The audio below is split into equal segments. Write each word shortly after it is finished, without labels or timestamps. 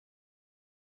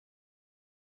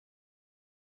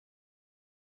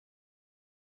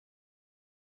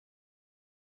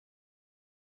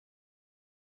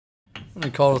I'm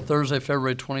going to call a Thursday,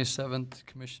 February 27th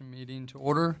commission meeting to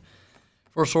order.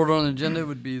 First order on the agenda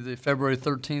would be the February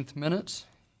 13th minutes.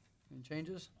 Any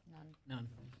changes? None.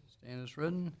 Stand as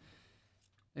written.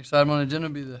 Next item on the agenda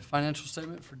would be the financial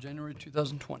statement for January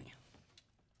 2020.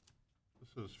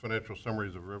 This is financial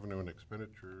summaries of revenue and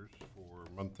expenditures for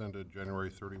month ended January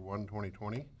 31,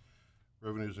 2020.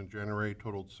 Revenues in January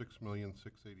totaled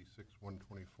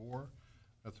 $6,686,124.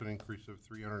 That's an increase of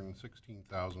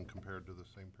 $316,000 compared to the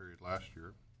same period last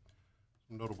year.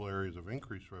 Some notable areas of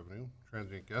increased revenue: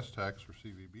 transient guest tax for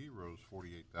CVB rose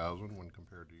 $48,000 when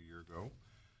compared to a year ago.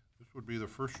 This would be the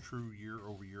first true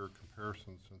year-over-year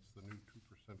comparison since the new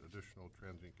 2% additional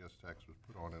transient guest tax was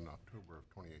put on in October of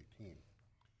 2018.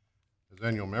 As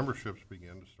annual memberships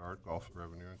began to start, golf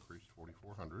revenue increased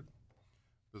 $4,400.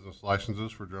 Business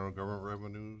licenses for general government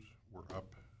revenues were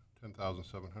up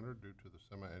 $10,700 due to the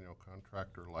semi-annual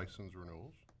contractor license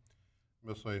renewals.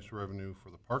 Miscellaneous revenue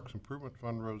for the Parks Improvement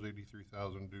Fund rose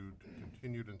 $83,000 due to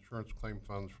continued insurance claim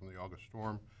funds from the August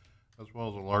storm, as well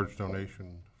as a large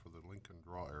donation for the Lincoln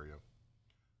Draw area.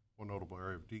 One notable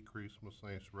area of decrease: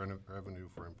 miscellaneous revenue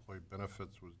for employee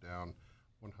benefits was down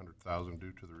 $100,000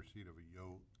 due to the receipt of a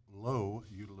low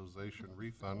utilization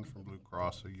refund from Blue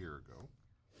Cross a year ago.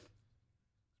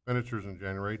 Expenditures in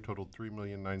January totaled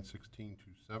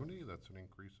 $3,916,270. That's an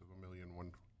increase of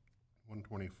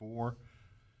 $1,124,124.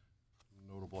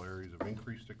 Notable areas of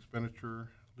increased expenditure.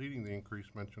 Leading the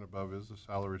increase mentioned above is the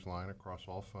salaries line across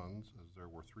all funds, as there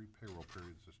were 3 payroll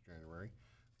periods this January.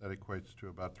 That equates to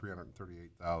about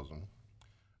 $338,000.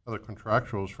 Other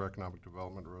contractuals for economic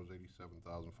development rose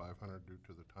 $87,500 due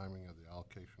to the timing of the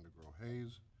allocation to Grow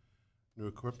Hayes. New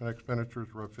equipment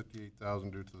expenditures were up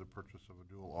 $58,000 due to the purchase of a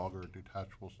dual auger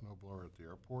detachable snow blower at the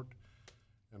airport.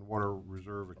 And water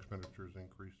reserve expenditures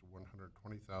increased to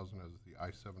 $120,000 as the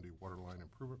I-70 waterline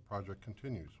improvement project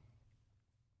continues.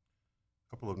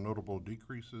 A couple of notable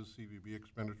decreases: CVB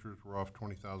expenditures were off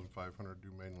 $20,500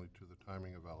 due mainly to the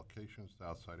timing of allocations to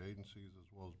outside agencies,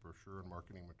 as well as brochure and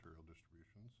marketing material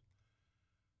distributions.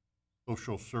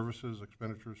 Social services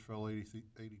expenditures fell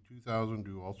 $82,000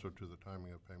 due also to the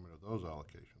timing of payment of those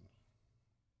allocations.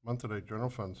 Month-to-date general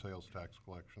fund sales tax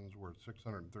collections were at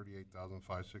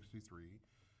 $638,563.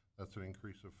 That's an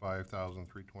increase of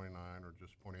 $5,329, or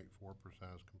just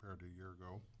 0.84% as compared to a year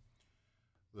ago.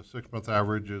 The 6-month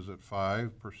average is at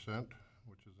 5%,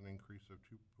 which is an increase of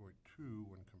 2.2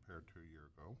 when compared to a year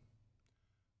ago.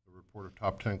 The report of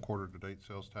top 10 quarter-to-date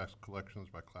sales tax collections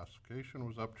by classification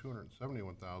was up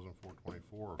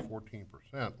 $271,424, or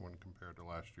 14% when compared to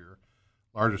last year.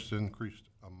 Largest increase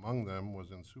among them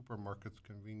was in supermarkets,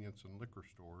 convenience, and liquor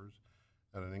stores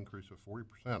at an increase of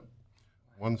 40%.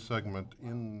 One segment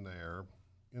in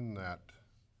that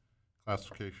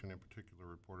classification in particular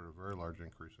reported a very large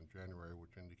increase in January,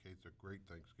 which indicates a great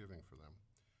Thanksgiving for them.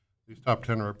 These top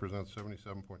 10 represent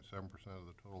 77.7% of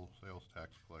the total sales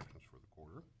tax collections for the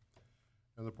quarter.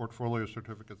 And the portfolio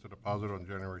certificates of deposit on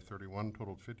January 31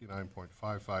 totaled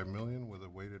 $59.55 million with a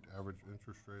weighted average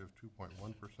interest rate of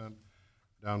 2.1%,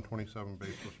 down 27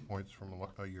 basis points from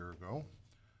a year ago.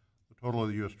 The total of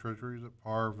the U.S. Treasuries at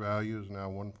par value is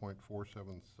now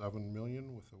 $1.477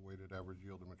 million with a weighted average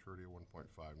yield to maturity of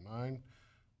 1.59.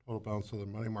 Total balance of the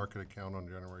money market account on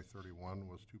January 31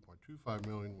 was $2.25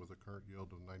 million with a current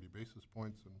yield of 90 basis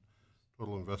points, and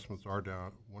total investments are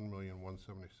down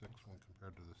 $1,176,000 when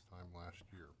compared to this time last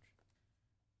year.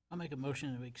 I'll make a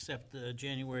motion to accept the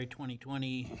January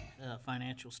 2020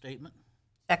 financial statement.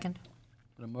 Second.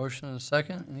 Got a motion and a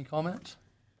second. Any comments?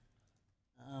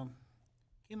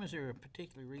 Kim, is there a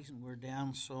particular reason we're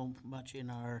down so much in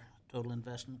our total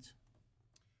investments?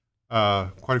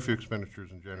 Quite a few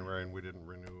expenditures in January, and we didn't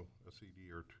renew a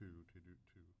CD or two to do.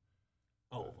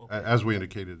 Oh, okay. As we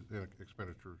indicated,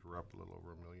 expenditures were up a little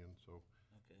over $1 million, so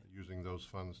using those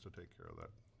funds to take care of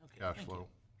that cash flow.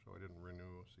 So I didn't renew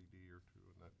a CD or two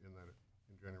in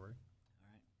January.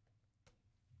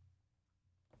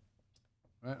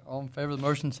 All right, all in favor of the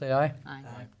motion say aye.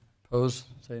 Aye. Opposed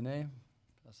say nay.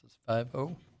 Passes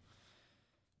 5-0.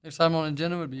 Next item on the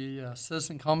agenda would be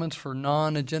citizen comments for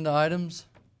non-agenda items.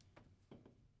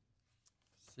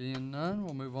 Seeing none,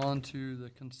 we'll move on to the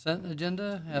consent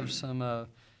agenda. Have some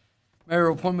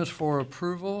mayoral appointments for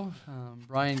approval.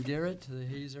 Brian Garrett to the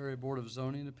Hayes Area Board of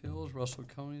Zoning Appeals, Russell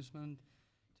Koenigsman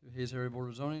to Hayes Area Board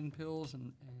of Zoning Appeals,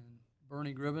 and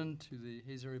Bernie Gribben to the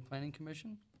Hayes Area Planning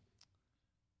Commission.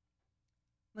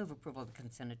 Move approval of the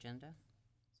consent agenda.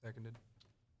 Seconded.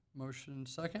 Motion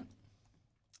second.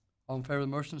 All in favor of the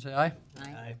motion say aye.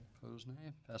 Aye. Opposed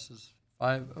nay. Passes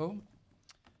 5-0.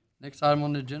 Next item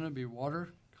on the agenda will be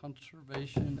water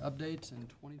conservation updates and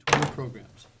 2020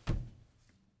 programs.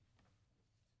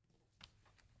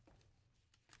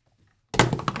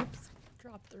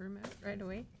 drop the remote right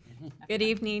away. Good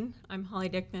evening. I'm Holly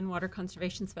Dickman, Water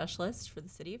Conservation Specialist for the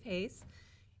City of Hayes.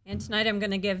 And tonight I'm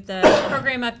going to give the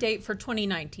program update for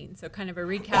 2019. So kind of a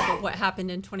recap of what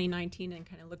happened in 2019 and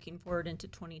kind of looking forward into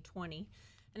 2020.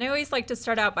 And I always like to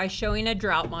start out by showing a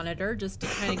drought monitor just to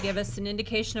kind of give us an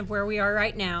indication of where we are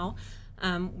right now.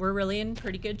 We're really in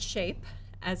pretty good shape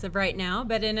as of right now,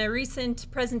 but in a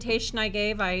recent presentation I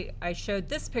gave, I showed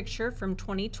this picture from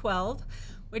 2012,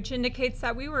 which indicates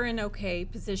that we were in okay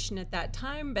position at that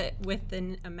time, but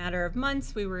within a matter of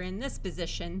months, we were in this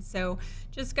position. So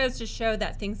just goes to show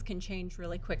that things can change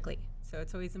really quickly. So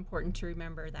it's always important to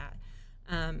remember that.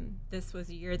 This was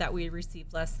a year that we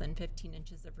received less than 15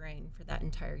 inches of rain for that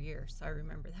entire year, so I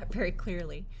remember that very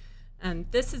clearly.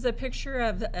 This is a picture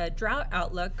of a drought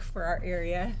outlook for our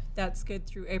area. That's good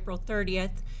through April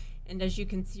 30th. And as you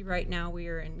can see right now, we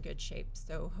are in good shape.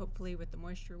 So hopefully with the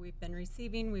moisture we've been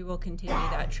receiving, we will continue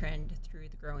that trend through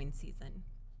the growing season.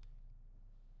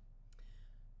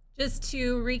 Just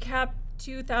to recap,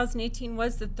 2018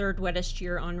 was the third wettest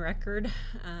year on record,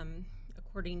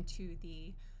 according to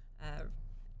the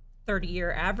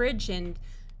 30-year average, and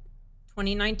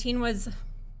 2019 was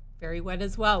very wet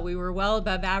as well. We were well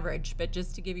above average, but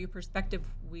just to give you perspective,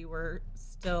 we were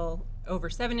still over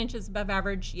 7 inches above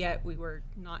average, yet we were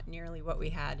not nearly what we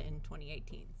had in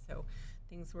 2018. So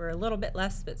things were a little bit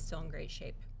less, but still in great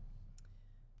shape.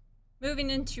 Moving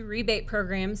into rebate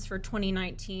programs for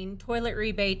 2019, toilet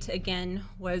rebate, again,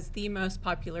 was the most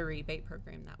popular rebate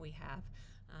program that we have.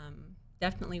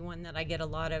 Definitely one that I get a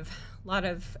lot of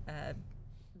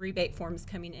rebate forms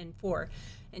coming in for.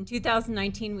 In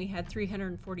 2019, we had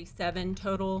 347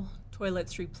 total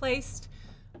toilets replaced.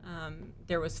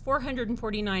 There was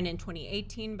 449 in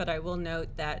 2018, but I will note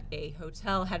that a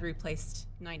hotel had replaced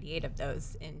 98 of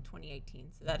those in 2018,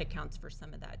 so that accounts for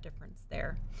some of that difference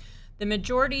there. The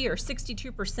majority, or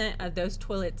 62% of those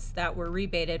toilets that were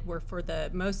rebated, were for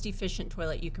the most efficient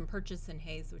toilet you can purchase in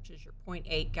Hayes, which is your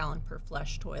 0.8 gallon per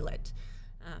flush toilet.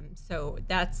 So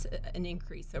that's an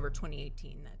increase over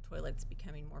 2018, that toilet's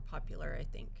becoming more popular, I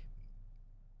think.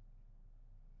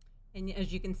 And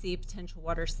as you can see, potential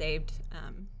water saved,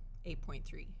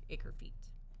 8.3 acre feet.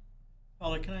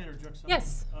 Holly, can I interject something?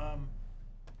 Yes.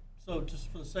 So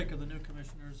just for the sake of the new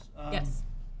commissioners, Yes.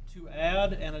 to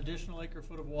add an additional acre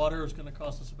foot of water is going to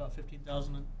cost us about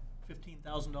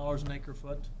 $15,000 an acre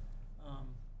foot.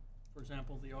 For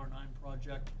example, the R9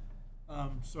 project.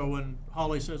 So when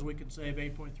Holly says we can save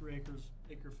 8.3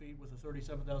 acre feet with a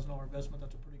 $37,000 investment,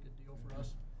 that's a pretty good deal for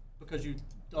us, because you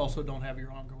also don't have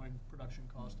your ongoing production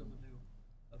cost of the new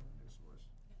source.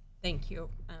 Thank you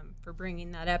for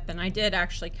bringing that up. And I did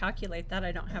actually calculate that.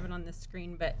 I don't have it on the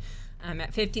screen, but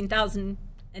at 15,000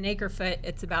 an acre foot,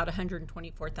 it's about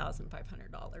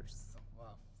 $124,500.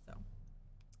 Wow. So,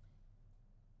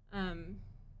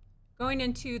 going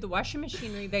into the washing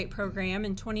machine rebate program,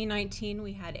 in 2019,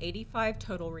 we had 85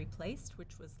 total replaced,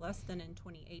 which was less than in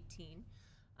 2018.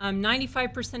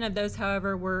 95% of those,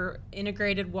 however, were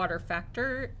integrated water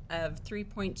factor of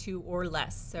 3.2 or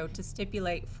less. So to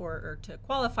stipulate for, or to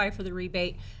qualify for the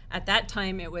rebate, at that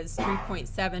time it was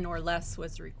 3.7 or less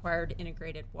was the required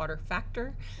integrated water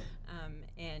factor.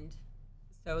 And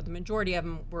so the majority of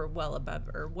them were well above,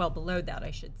 or well below that,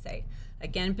 I should say.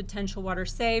 Again, potential water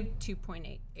saved,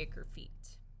 2.8 acre feet.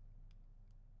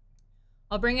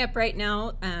 I'll bring up right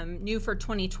now, new for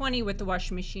 2020 with the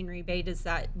washing machine rebate, is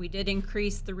that we did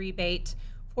increase the rebate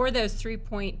for those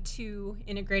 3.2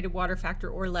 integrated water factor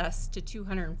or less to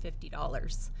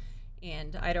 $250.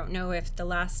 And I don't know if the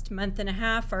last month and a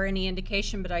half are any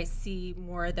indication, but I see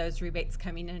more of those rebates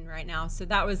coming in right now. So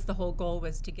that was the whole goal,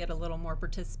 was to get a little more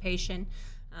participation.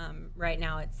 Right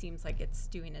now it seems like it's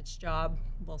doing its job.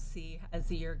 We'll see as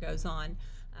the year goes on.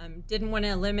 Didn't want to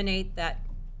eliminate that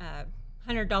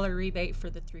 $100 rebate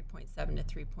for the 3.7 to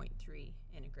 3.3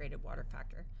 integrated water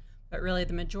factor. But really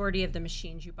the majority of the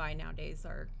machines you buy nowadays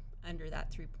are under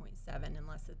that 3.7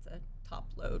 unless it's a top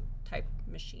load type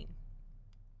machine.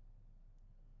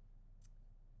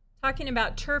 Talking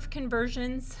about turf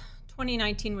conversions,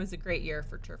 2019 was a great year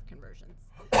for turf conversions.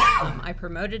 I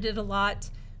promoted it a lot.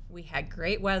 We had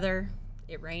great weather.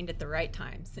 It rained at the right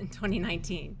times in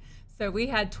 2019. So we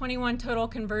had 21 total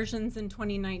conversions in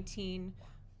 2019,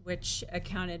 which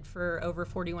accounted for over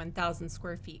 41,000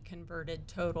 square feet converted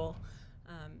total.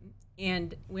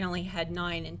 And we only had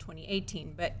 9 in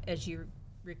 2018. But as you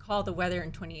recall, the weather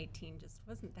in 2018 just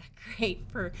wasn't that great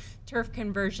for turf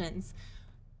conversions.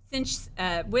 Since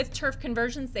with turf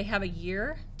conversions, they have a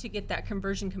year to get that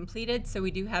conversion completed. So we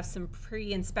do have some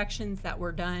pre-inspections that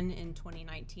were done in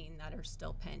 2019 that are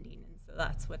still pending. And so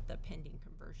that's what the pending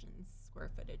conversions square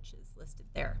footage is listed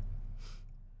there.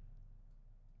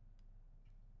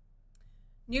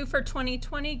 New for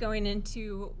 2020, going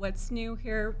into what's new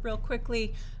here real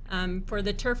quickly. For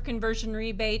the turf conversion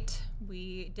rebate,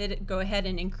 we did go ahead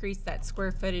and increase that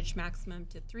square footage maximum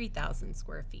to 3,000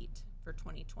 square feet for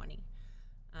 2020.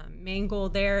 Main goal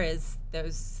there is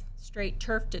those straight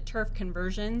turf to turf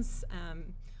conversions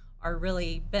are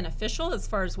really beneficial as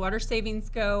far as water savings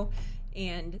go,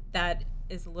 and that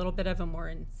is a little bit of a more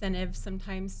incentive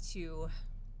sometimes to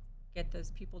get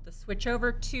those people to switch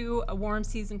over to a warm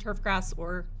season turf grass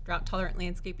or drought tolerant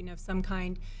landscaping of some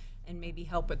kind, and maybe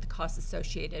help with the costs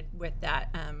associated with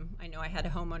that. I know I had a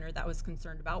homeowner that was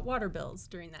concerned about water bills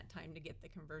during that time to get the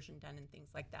conversion done and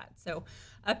things like that. So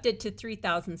upped it to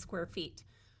 3,000 square feet.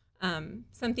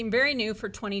 Something very new for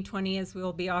 2020 is we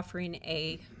will be offering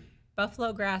a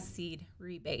buffalo grass seed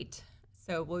rebate.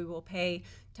 So we will pay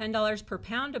 $10 per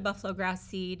pound of buffalo grass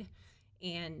seed,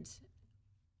 and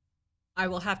I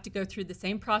will have to go through the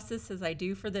same process as I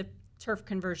do for the turf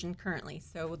conversion currently.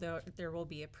 So there will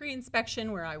be a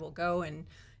pre-inspection where I will go and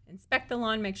inspect the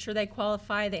lawn, make sure they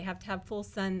qualify. They have to have full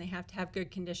sun. They have to have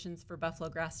good conditions for buffalo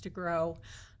grass to grow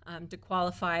to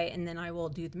qualify. And then I will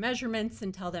do the measurements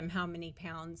and tell them how many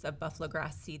pounds of buffalo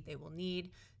grass seed they will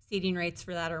need. Seeding rates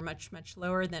for that are much, much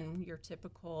lower than your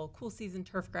typical cool season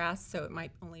turf grass. So it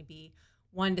might only be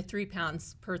 1 to 3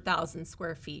 pounds per 1,000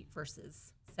 square feet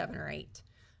versus 7 or 8.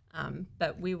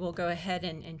 But we will go ahead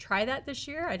and try that this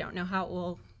year. I don't know how it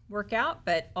will work out,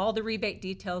 but all the rebate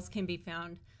details can be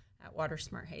found at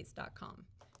watersmarthaze.com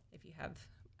if you have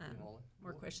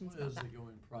more questions about that. What is the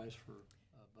going price for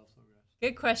buffalo grass?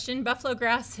 Good question. Buffalo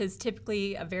grass is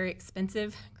typically a very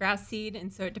expensive grass seed,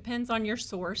 and so it depends on your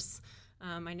source.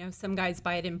 I know some guys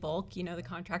buy it in bulk, you know, the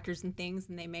contractors and things,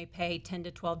 and they may pay $10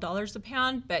 to $12 a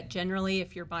pound, but generally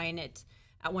if you're buying it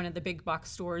at one of the big box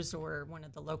stores or one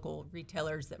of the local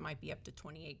retailers, that might be up to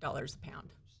 $28 a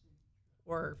pound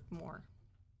or more.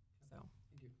 So,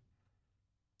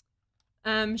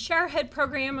 showerhead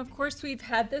program, of course, we've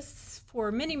had this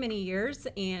for many, many years,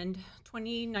 and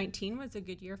 2019 was a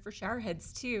good year for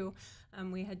showerheads too.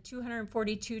 We had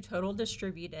 242 total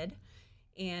distributed,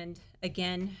 and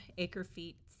again, acre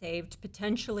feet saved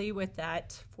potentially with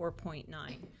that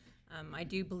 4.9. I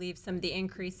do believe some of the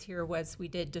increase here was we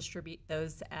did distribute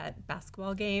those at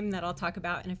basketball game that I'll talk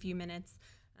about in a few minutes,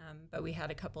 but we had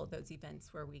a couple of those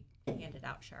events where we handed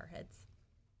out showerheads.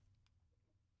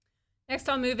 Next,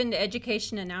 I'll move into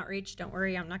education and outreach. Don't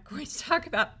worry, I'm not going to talk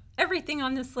about everything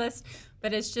on this list,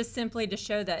 but it's just simply to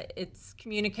show that it's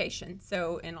communication.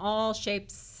 So in all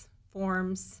shapes,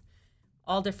 forms,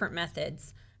 all different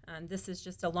methods. This is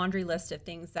just a laundry list of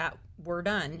things that were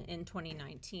done in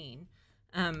 2019.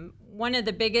 One of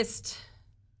the biggest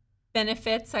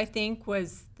benefits, I think,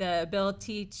 was the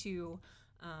ability to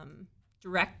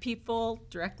direct people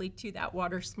directly to that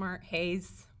WaterSmart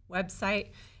Haze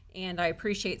website. And I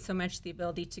appreciate so much the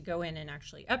ability to go in and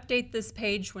actually update this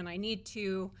page when I need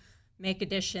to, make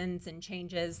additions and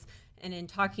changes. And in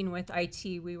talking with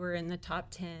IT, we were in the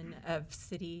top 10 of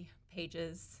city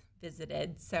pages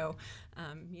visited. So,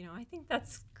 you know, I think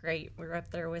that's great. We're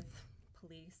up there with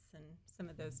police and some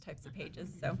of those types of pages.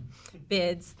 So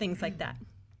bids, things like that.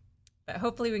 But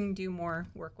hopefully we can do more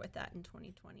work with that in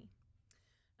 2020.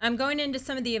 I'm going into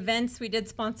some of the events. We did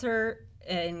sponsor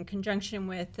in conjunction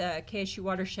with KSU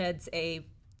Watersheds a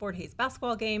Fort Hays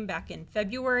basketball game back in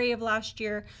February of last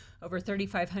year. Over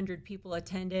 3,500 people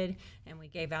attended, and we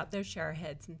gave out those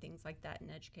showerheads and things like that and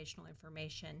educational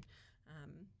information.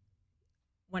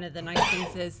 One of the nice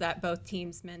things is that both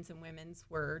teams, men's and women's,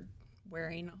 were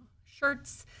wearing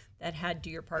shirts that had "Do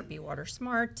Your Part, Be Water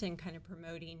Smart" and kind of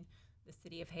promoting the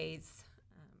City of Hays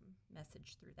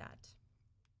message through that.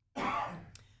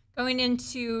 Going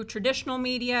into traditional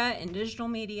media and digital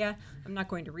media, I'm not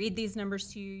going to read these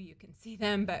numbers to you. You can see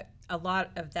them, but a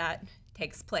lot of that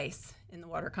takes place in the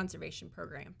water conservation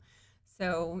program.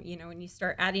 So, you know, when you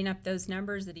start adding up those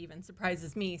numbers, it even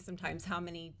surprises me sometimes how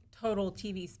many total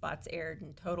TV spots aired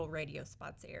and total radio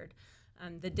spots aired.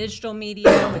 The digital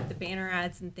media with the banner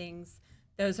ads and things,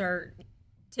 those are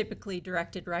typically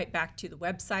directed right back to the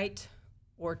website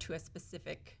or to a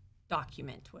specific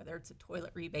document, whether it's a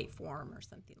toilet rebate form or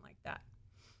something like that.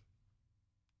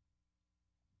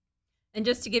 And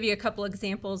just to give you a couple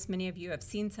examples, many of you have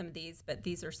seen some of these, but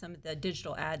these are some of the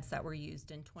digital ads that were used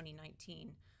in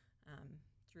 2019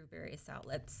 through various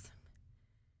outlets.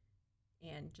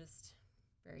 And just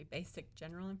very basic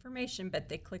general information, but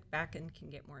they click back and can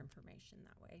get more information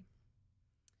that way.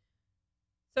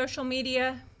 Social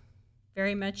media,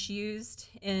 very much used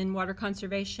in water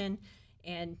conservation.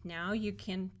 And now you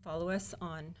can follow us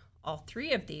on all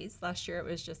three of these. Last year it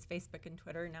was just Facebook and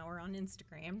Twitter. Now we're on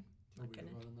Instagram.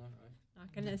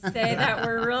 Not going to say that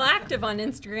we're real active on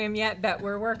Instagram yet, but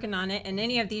we're working on it. And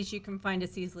any of these you can find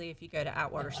us easily if you go to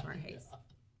 @WaterSmartHays.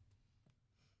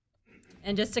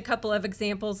 And just a couple of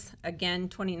examples. Again,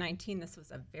 2019, this was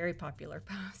a very popular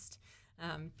post.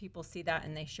 People see that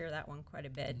and they share that one quite a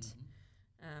bit.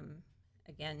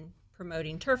 Again,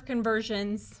 promoting turf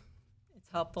conversions. It's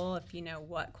helpful if you know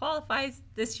what qualifies.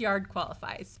 This yard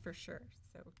qualifies for sure.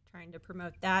 So trying to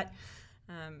promote that.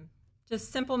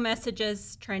 Just simple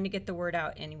messages, trying to get the word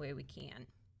out any way we can.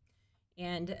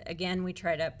 And again, we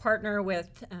try to partner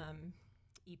with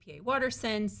EPA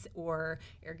WaterSense or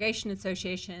Irrigation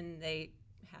Association. They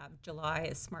have July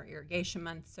as Smart Irrigation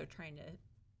Month, so trying to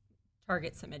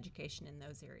target some education in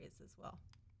those areas as well.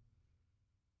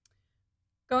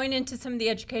 Going into some of the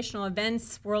educational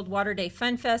events, World Water Day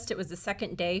Fun Fest. It was the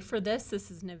second day for this. This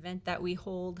is an event that we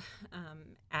hold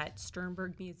at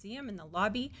Sternberg Museum in the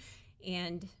lobby,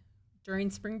 and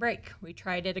during spring break. We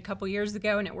tried it a couple years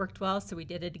ago and it worked well, so we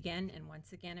did it again, and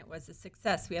once again it was a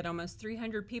success. We had almost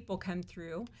 300 people come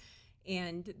through,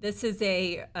 and this is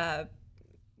a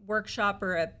workshop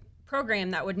or a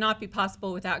program that would not be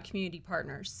possible without community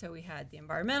partners. So we had the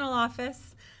environmental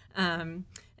office, and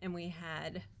we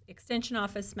had extension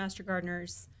office, master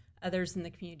gardeners, others in the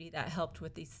community that helped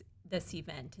with this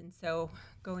event. And so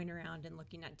going around and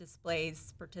looking at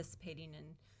displays, participating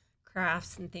in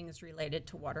crafts and things related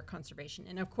to water conservation.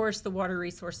 And of course, the Water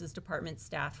Resources Department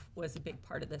staff was a big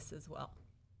part of this as well.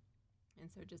 And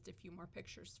so just a few more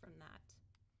pictures from that.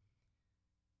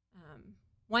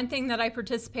 One thing that I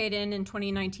participated in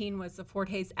 2019 was the Fort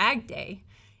Hays Ag Day.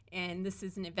 And this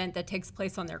is an event that takes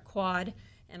place on their quad.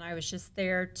 And I was just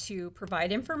there to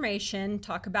provide information,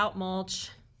 talk about mulch,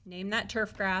 name that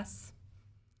turf grass.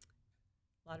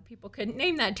 A lot of people couldn't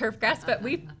name that turf grass, but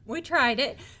we tried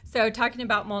it. So talking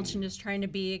about mulch and just trying to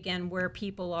be, again, where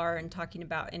people are and talking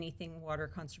about anything water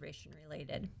conservation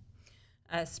related.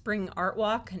 Spring Art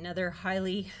Walk, another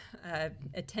highly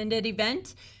attended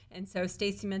event. And so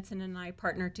Stacy Minson and I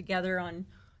partnered together on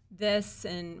this,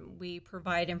 and we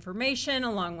provide information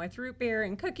along with root beer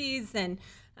and cookies. And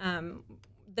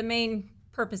the main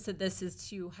purpose of this is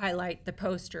to highlight the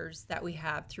posters that we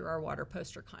have through our water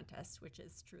poster contest, which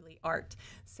is truly art.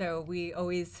 So we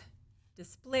always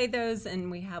display those, and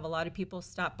we have a lot of people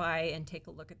stop by and take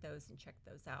a look at those and check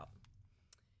those out.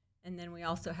 And then we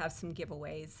also have some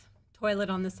giveaways. Toilet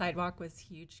on the sidewalk was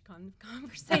a huge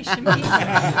conversation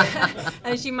piece,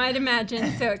 as you might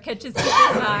imagine, so it catches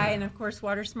people's eye. And of course,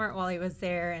 Water Smart Wally was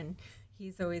there, and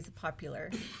he's always a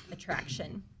popular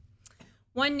attraction.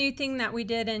 One new thing that we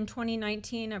did in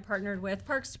 2019, I partnered with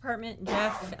Parks Department and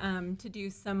Jeff to do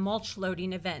some mulch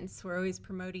loading events. We're always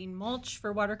promoting mulch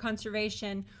for water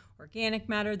conservation, organic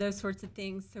matter, those sorts of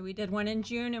things. So we did one in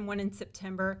June and one in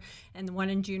September, and the one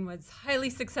in June was highly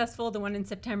successful. The one in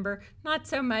September, not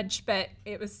so much, but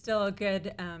it was still a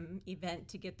good event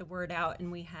to get the word out, and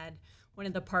we had one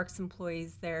of the parks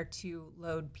employees there to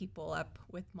load people up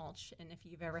with mulch. And if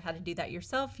you've ever had to do that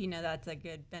yourself, you know that's a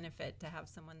good benefit to have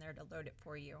someone there to load it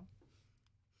for you.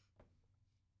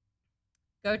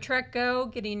 Go Trek Go,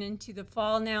 getting into the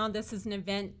fall now. This is an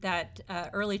event that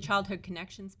Early Childhood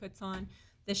Connections puts on.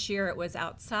 This year it was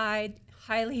outside,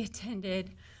 highly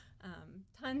attended,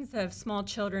 tons of small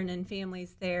children and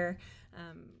families there.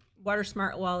 Water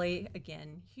Smart Wally,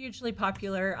 again, hugely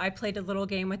popular. I played a little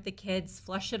game with the kids,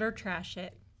 flush it or trash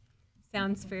it.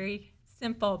 Sounds very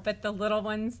simple, but the little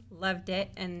ones loved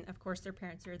it. And of course their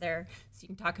parents are there, so you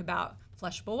can talk about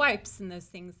flushable wipes and those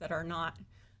things that are not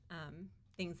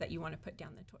things that you want to put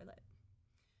down the toilet.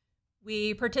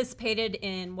 We participated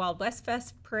in Wild West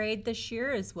Fest Parade this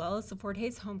year, as well as the Fort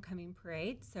Hays Homecoming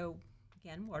Parade. So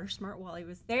again, Water Smart Wally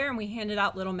was there, and we handed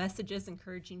out little messages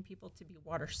encouraging people to be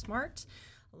water smart,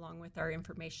 along with our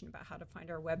information about how to find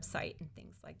our website and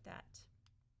things like that.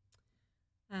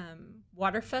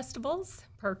 Water festivals,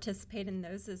 participate in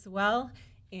those as well.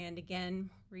 And again,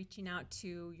 reaching out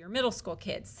to your middle school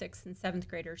kids, 6th and 7th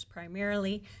graders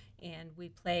primarily. And we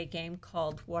play a game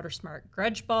called Water Smart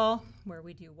Grudge Ball, where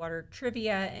we do water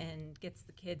trivia and gets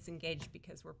the kids engaged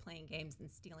because we're playing games and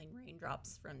stealing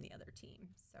raindrops from the other team.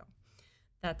 So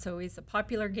that's always a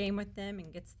popular game with them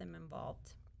and gets them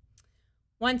involved.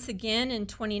 Once again, in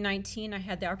 2019, I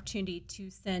had the opportunity to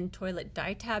send toilet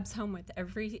dye tabs home with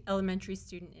every elementary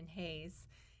student in Hays,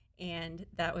 and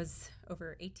that was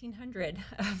over 1,800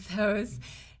 of those.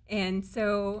 And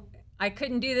so I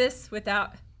couldn't do this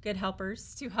without good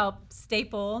helpers to help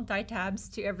staple dye tabs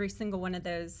to every single one of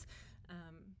those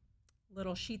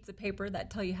little sheets of paper that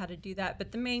tell you how to do that.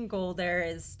 But the main goal there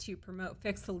is to promote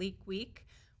Fix a Leak Week,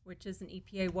 which is an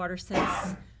EPA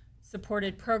WaterSense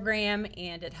supported program,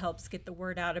 and it helps get the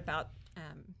word out about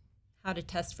how to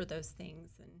test for those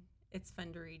things. And it's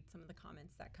fun to read some of the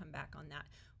comments that come back on that.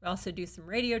 We also do some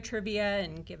radio trivia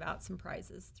and give out some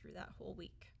prizes through that whole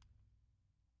week.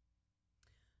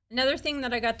 Another thing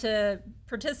that I got to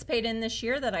participate in this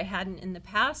year that I hadn't in the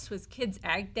past was Kids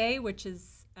Ag Day, which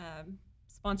is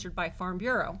sponsored by Farm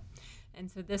Bureau. And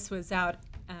so this was out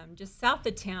just south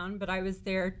of town, but I was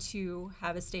there to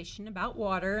have a station about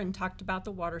water and talked about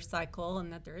the water cycle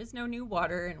and that there is no new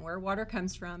water and where water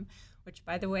comes from, which,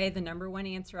 by the way, the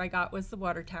 #1 answer I got was the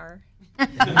water tower.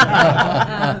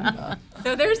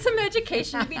 So there's some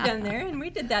education to be done there, and we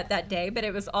did that day, but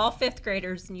it was all 5th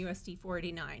graders in USD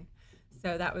 489.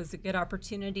 So that was a good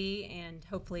opportunity, and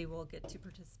hopefully we'll get to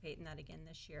participate in that again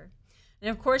this year.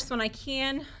 And of course, when I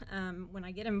can, when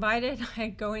I get invited, I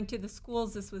go into the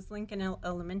schools. This was Lincoln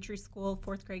Elementary School,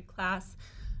 4th grade class.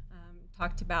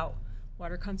 Talked about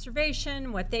water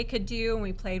conservation, what they could do, and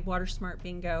we played Water Smart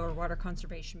Bingo or Water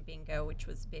Conservation Bingo, which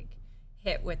was a big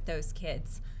hit with those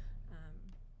kids.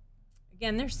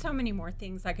 Again, there's so many more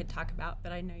things I could talk about,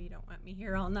 but I know you don't want me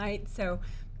here all night. So,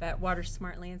 but Water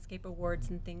Smart Landscape Awards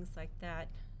and things like that,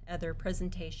 other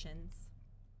presentations.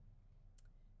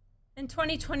 In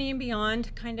 2020 and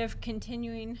beyond, kind of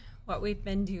continuing what we've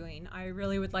been doing. I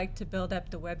really would like to build up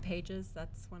the web pages.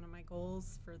 That's one of my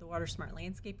goals for the Water Smart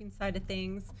Landscaping side of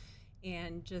things,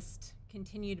 and just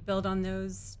continue to build on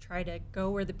those, try to go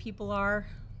where the people are,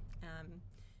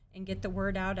 and get the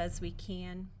word out as we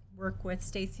can. Work with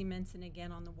Stacy Minson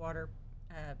again on the water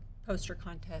poster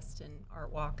contest and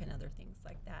art walk and other things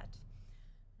like that.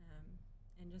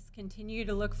 And just continue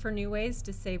to look for new ways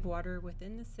to save water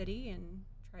within the city and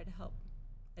try to help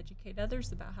educate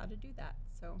others about how to do that.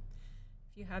 So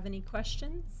if you have any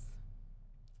questions.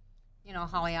 You know,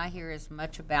 Holly, I hear as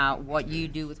much about what you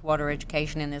do with water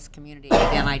education in this community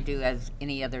than I do as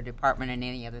any other department and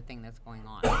any other thing that's going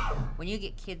on. When you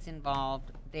get kids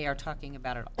involved, they are talking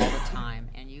about it all the time,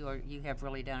 and you have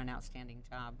really done an outstanding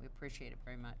job. We appreciate it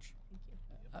very much. Thank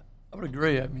you. I would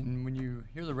agree. I mean, when you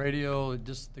hear the radio,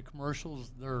 just the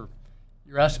commercials, you're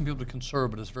asking people to conserve,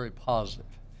 but it's very positive.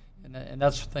 And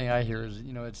that's the thing I hear is,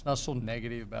 you know, it's not so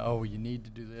negative about, oh, you need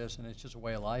to do this, and it's just a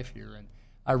way of life here. And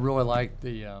I really like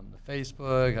the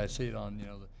Facebook. I see it on, you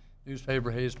know, the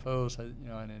newspaper, Hayes Post, you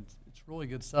know, and it's really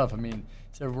good stuff. I mean,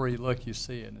 it's everywhere you look, you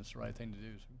see it, and it's the right thing to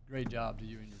do. So great job to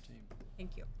you and your team.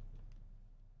 Thank you.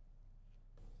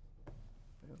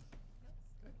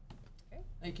 Okay.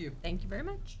 Thank you. Thank you very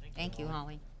much. Thank you,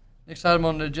 Holly. Next item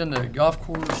on the agenda, golf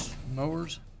course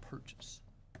mowers purchase.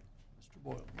 Mr.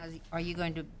 Boyle. Are you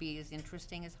going to be as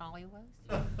interesting as Holly was?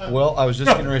 Well, I was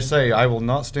just going to say, I will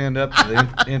not stand up to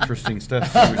the interesting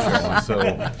stuff you were showing,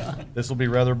 so this will be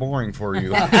rather boring for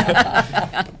you.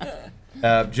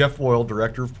 Jeff Boyle,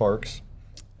 Director of Parks,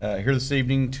 here this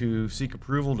evening to seek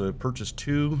approval to purchase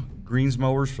 2 greens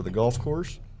mowers for the golf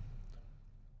course.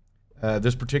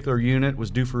 This particular unit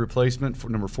was due for replacement for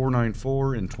number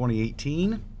 494 in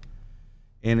 2018.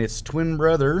 And its twin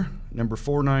brother, number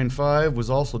 495, was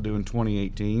also due in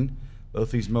 2018. Both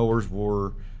these mowers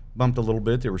were bumped a little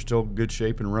bit. They were still in good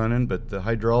shape and running, but the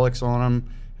hydraulics on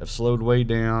them have slowed way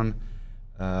down,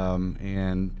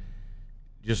 and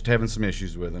just having some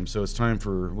issues with them. So it's time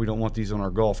we don't want these on our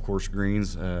golf course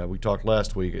greens. We talked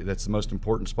last week, that's the most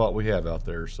important spot we have out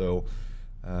there. So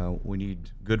we need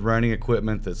good running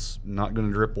equipment that's not going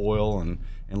to drip oil and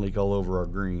leak all over our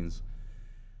greens.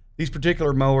 These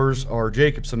particular mowers are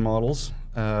Jacobson models.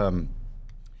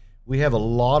 We have a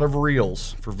lot of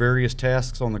reels for various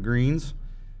tasks on the greens.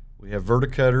 We have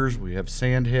verticutters, we have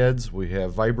sand heads, we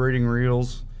have vibrating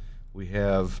reels, we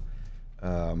have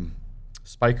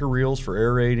spiker reels for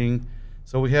aerating.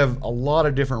 So we have a lot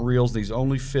of different reels. These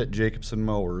only fit Jacobson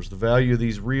mowers. The value of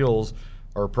these reels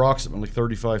are approximately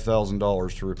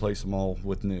 $35,000 to replace them all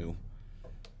with new.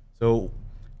 So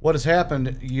what has happened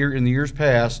in the years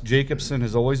past, Jacobson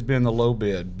has always been the low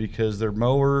bid because their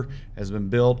mower has been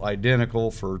built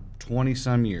identical for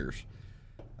 20-some years.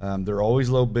 They're always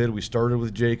low bid. We started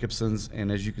with Jacobson's,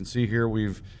 and as you can see here,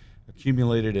 we've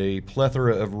accumulated a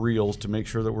plethora of reels to make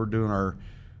sure that we're doing our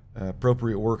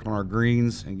appropriate work on our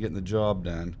greens and getting the job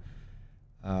done.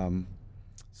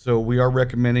 So we are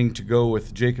recommending to go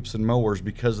with Jacobson mowers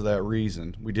because of that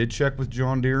reason. We did check with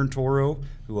John Deere and Toro,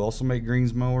 who also make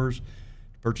greens mowers.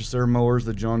 Purchase their mowers,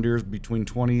 the John Deere's between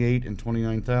 $28,000 and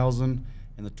 $29,000,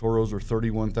 and the Toros are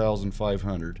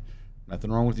 $31,500.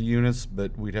 Nothing wrong with the units,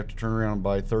 but we'd have to turn around and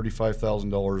buy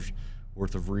 $35,000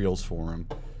 worth of reels for them.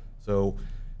 So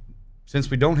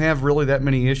since we don't have really that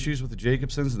many issues with the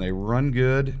Jacobsons, and they run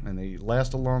good and they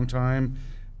last a long time,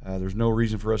 there's no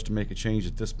reason for us to make a change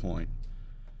at this point.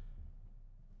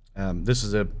 This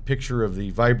is a picture of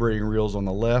the vibrating reels on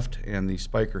the left and the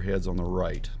spiker heads on the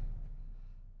right.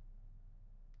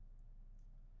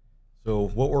 So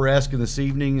what we're asking this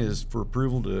evening is for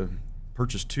approval to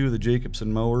purchase 2 of the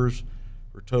Jacobson mowers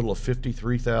for a total of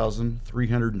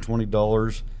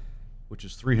 $53,320, which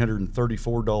is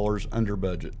 $334 under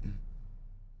budget.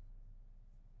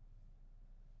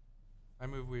 I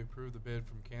move we approve the bid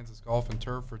from Kansas Golf and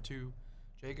Turf for 2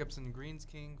 Jacobson Greens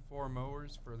King 4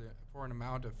 mowers for an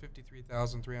amount of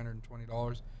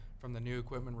 $53,320 from the new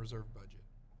equipment reserve budget.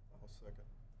 I'll second.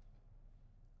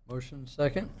 Motion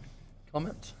second.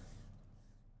 Comments?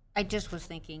 I just was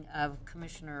thinking of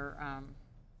Commissioner,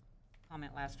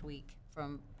 comment last week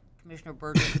from Commissioner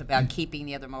Burgess about keeping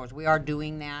the other mowers. We are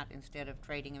doing that instead of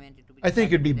trading them in. I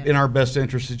think it'd be in our best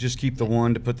interest to just keep the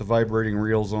one to put the vibrating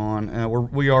reels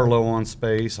on. We are low on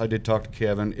space. I did talk to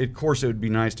Kevin. Of course, it would be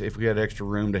nice if we had extra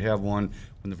room to have one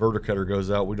when the verticutter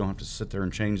goes out. We don't have to sit there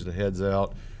and change the heads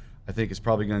out. I think it's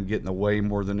probably going to get in the way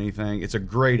more than anything. It's a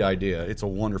great idea. It's a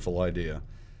wonderful idea.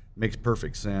 Makes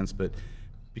perfect sense, but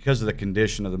because of the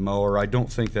condition of the mower, I don't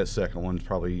think that second one's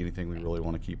probably anything we really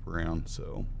want to keep around.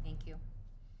 So. Thank you.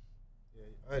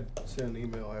 Yeah, I sent an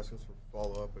email asking for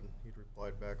follow-up, and he'd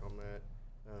replied back on that.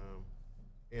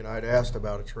 And I'd asked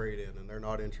about a trade-in, and they're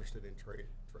not interested in trade.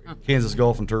 Kansas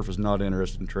Golf and Turf is not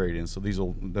interested in trade-in, so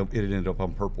it'll end up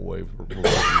on Purple Wave.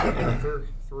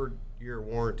 Third-year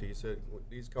warranty. He said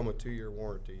these come with 2-year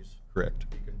warranties. Correct.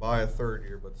 You can buy a 3rd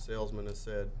year, but the salesman has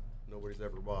said nobody's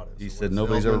ever bought it. He So said when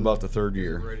nobody's ever bought the 3rd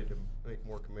year. is ready to make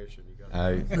more commission. You got.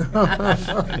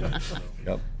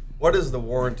 Yep. What does the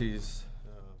warranties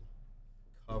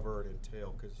cover and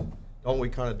entail? Because don't we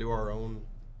kind of do our own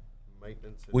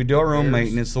maintenance? and We do our own repairs?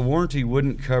 maintenance. The warranty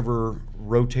wouldn't cover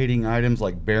rotating items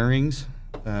like bearings.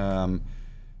 It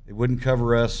wouldn't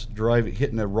cover us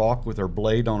hitting a rock with our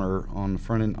blade on the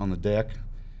front end on the deck.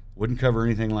 Wouldn't cover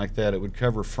anything like that. It would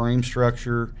cover frame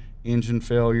structure, engine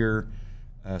failure,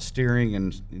 steering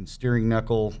and steering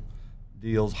knuckle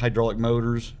deals, hydraulic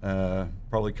motors,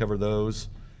 probably cover those.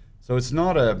 So it's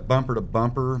not a bumper to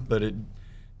bumper, but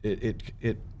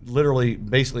it literally,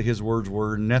 basically his words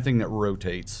were, nothing that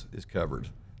rotates is covered.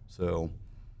 So.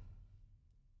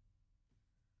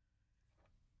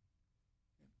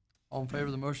 All in favor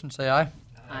of the motion, say aye.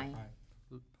 Aye.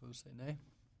 Opposed, say nay.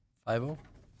 5-0.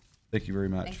 Thank you very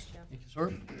much. Thanks, Jeff. Thank you,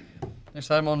 sir. Next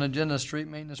item on the agenda, street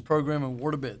maintenance program and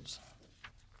award of bids.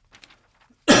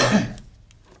 Good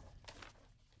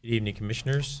evening,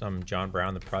 Commissioners. I'm John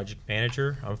Brown, the project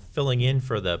manager. I'm filling in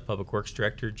for the Public Works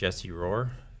Director, Jesse Rohr,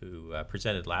 who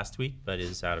presented last week but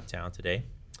is out of town today.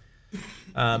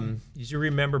 As you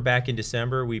remember, back in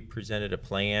December, we presented a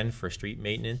plan for street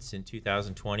maintenance in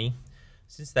 2020.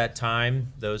 Since that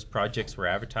time, those projects were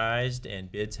advertised and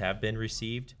bids have been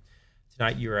received.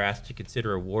 Tonight, you are asked to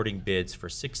consider awarding bids for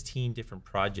 16 different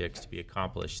projects to be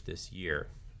accomplished this year.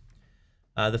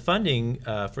 The funding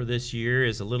for this year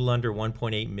is a little under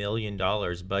 $1.8 million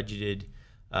budgeted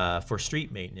for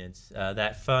street maintenance.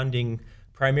 That funding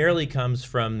primarily comes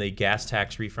from the gas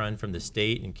tax refund from the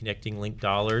state and connecting link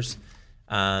dollars.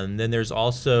 Then there's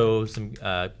also some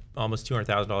almost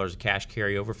 $200,000 of cash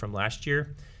carryover from last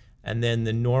year. And then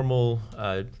the normal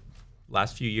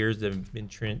last few years they've been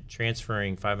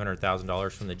transferring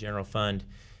 $500,000 from the general fund,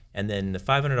 and then the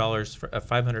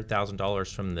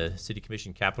 $500,000 from the City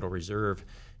Commission Capital Reserve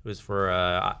was for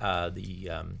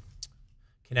the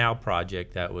canal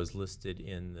project that was listed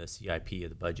in the CIP of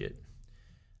the budget.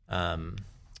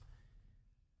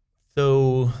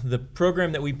 So the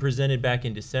program that we presented back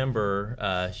in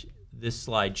December, this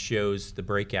slide shows the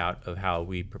breakout of how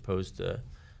we proposed to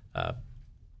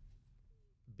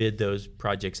bid those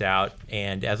projects out.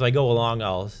 And as I go along,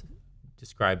 I'll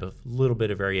describe a little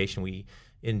bit of variation.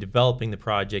 In developing the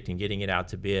project and getting it out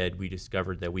to bid, we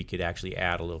discovered that we could actually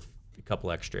add a couple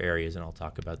extra areas, and I'll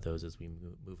talk about those as we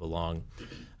move along.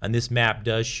 And this map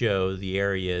does show the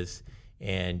areas,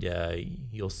 and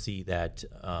you'll see that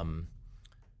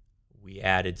we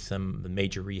added some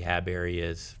major rehab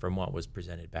areas from what was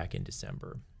presented back in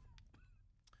December.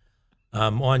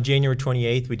 On January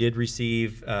 28th, we did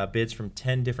receive bids from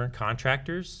 10 different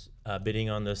contractors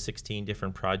bidding on those 16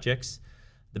 different projects.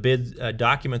 The bid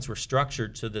documents were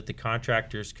structured so that the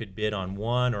contractors could bid on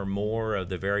one or more of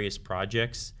the various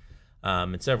projects.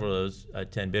 And several of those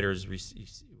 10 bidders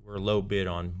were low bid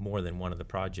on more than one of the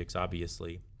projects,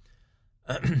 obviously.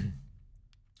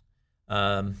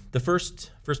 The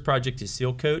first project is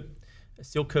Seal Coat.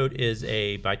 Seal Coat is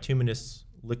a bituminous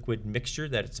liquid mixture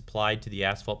that is applied to the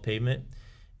asphalt pavement.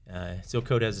 Seal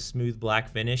Coat has a smooth black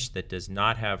finish that does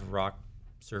not have rock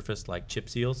surface like chip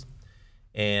seals.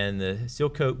 And the Seal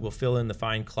Coat will fill in the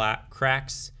fine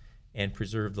cracks and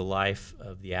preserve the life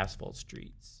of the asphalt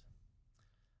streets.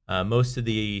 Most of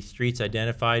the streets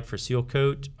identified for seal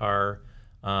coat are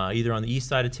either on the east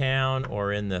side of town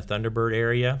or in the Thunderbird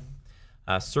area.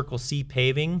 Circle C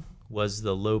Paving was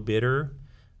the low bidder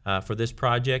for this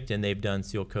project, and they've done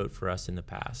seal coat for us in the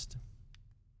past.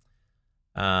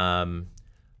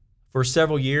 For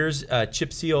several years,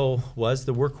 chip seal was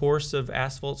the workhorse of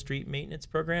asphalt street maintenance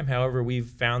program. However, we've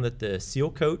found that the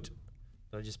seal coat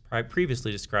that I just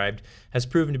previously described has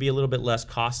proven to be a little bit less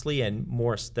costly and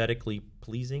more aesthetically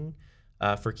pleasing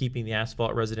for keeping the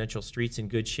asphalt residential streets in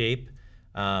good shape.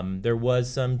 There was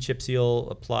some chip seal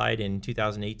applied in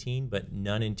 2018, but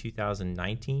none in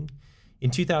 2019. In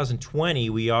 2020,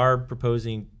 we are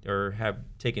proposing or have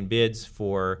taken bids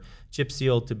for chip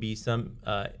seal to be some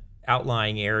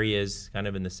outlying areas kind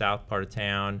of in the south part of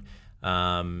town,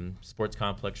 Sports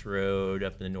Complex Road,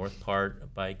 up in the north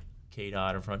part by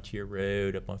KDOT and Frontier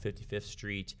Road, up on 55th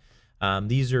Street.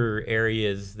 These are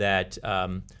areas that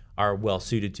are well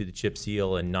suited to the chip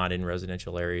seal and not in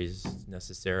residential areas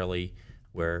necessarily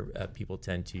where people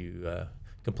tend to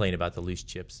complain about the loose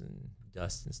chips and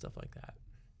dust and stuff like that.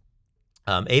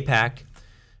 APAC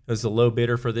was the low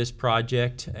bidder for this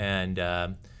project, and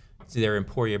it's their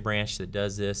Emporia branch that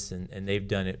does this, and they've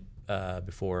done it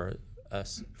for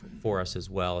us as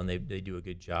well, and they do a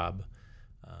good job.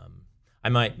 I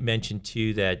might mention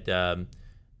too that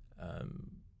some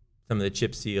of the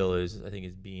chip seal is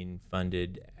being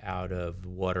funded out of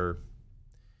water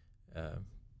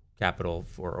capital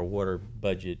for a water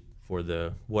budget for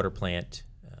the water plant.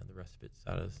 The rest of it's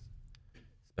out of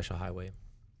special highway.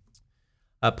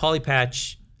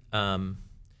 Polypatch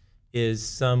is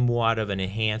somewhat of an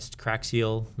enhanced crack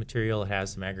seal material. It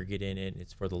has some aggregate in it.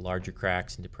 It's for the larger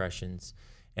cracks and depressions.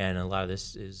 And a lot of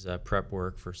this is prep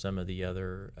work for some of the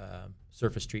other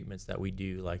surface treatments that we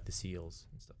do, like the seals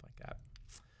and stuff like that.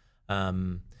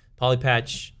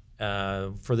 Polypatch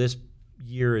for this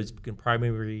year is going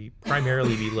to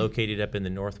primarily be located up in the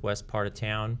northwest part of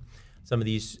town. Some of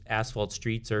these asphalt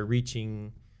streets are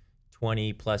reaching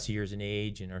 20 plus years in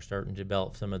age and are starting to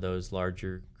develop some of those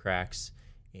larger cracks,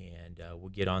 and we'll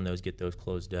get on those, get those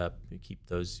closed up, and keep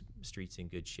those streets in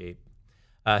good shape.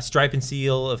 Stripe and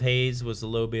Seal of Hayes was the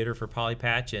low bidder for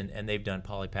Polypatch, and they've done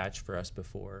Polypatch for us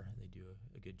before. They do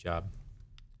a good job.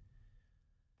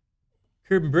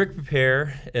 Curb and brick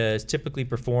repair is typically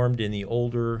performed in the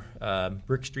older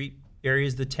brick street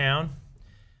areas of the town.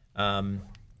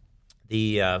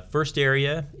 The first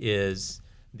area is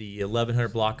the 1100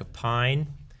 block of Pine,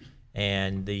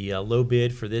 and the low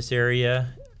bid for this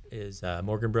area is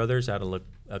Morgan Brothers out of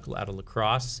La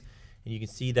Crosse, and you can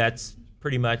see that's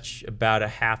pretty much about a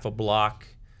half a block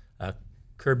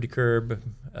curb to curb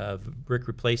of brick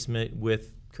replacement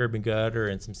with curb and gutter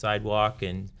and some sidewalk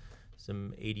and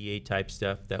some ADA type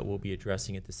stuff that we'll be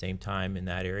addressing at the same time in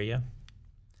that area.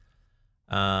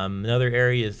 Another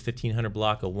area is 1500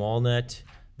 block of Walnut.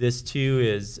 This too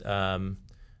is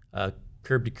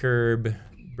curb to curb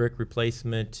brick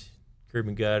replacement, curb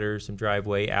and gutter, some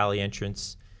driveway, alley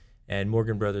entrance, and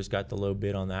Morgan Brothers got the low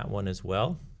bid on that one as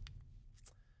well.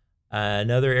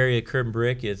 Another area of curb and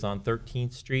brick is on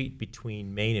 13th Street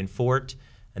between Main and Fort,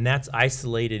 and that's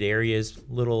isolated areas,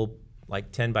 little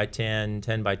like 10 by 10,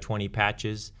 10 by 20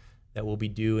 patches that we'll be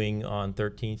doing on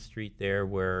 13th Street there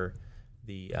where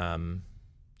the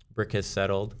brick has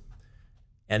settled.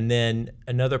 And then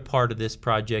another part of this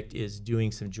project is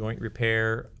doing some joint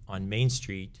repair on Main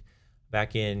Street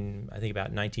back in, I think,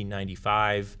 about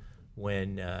 1995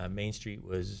 when Main Street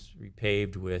was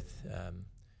repaved with,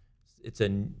 it's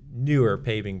a newer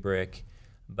paving brick,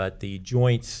 but the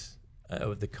joints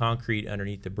of the concrete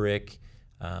underneath the brick,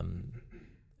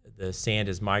 the sand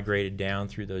has migrated down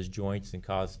through those joints and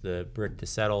caused the brick to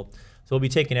settle. So we'll be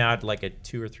taking out like a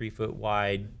 2 or 3 foot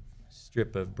wide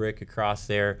strip of brick across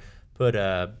there, put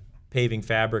a paving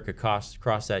fabric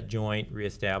across that joint,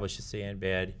 reestablish the sand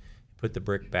bed, put the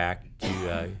brick back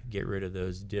to get rid of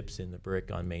those dips in the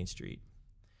brick on Main Street.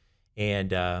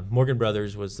 And Morgan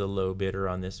Brothers was the low bidder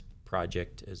on this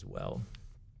project as well.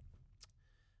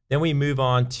 Then we move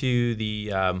on to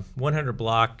the 100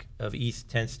 block of East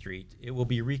 10th Street. It will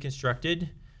be reconstructed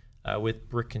with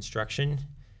brick construction,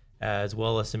 as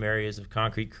well as some areas of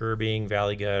concrete curbing,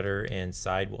 valley gutter, and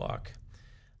sidewalk.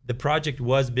 The project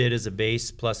was bid as a base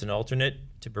plus an alternate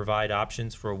to provide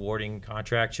options for awarding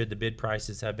contract should the bid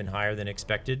prices have been higher than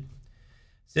expected.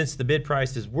 Since the bid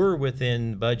prices were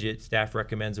within budget, staff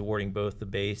recommends awarding both the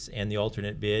base and the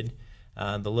alternate bid.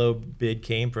 The low bid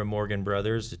came from Morgan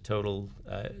Brothers, a total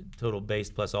base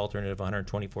plus alternate of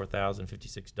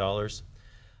 $124,056.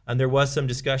 And there was some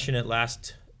discussion at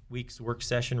last week's work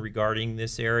session regarding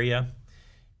this area.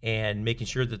 and making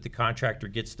sure that the contractor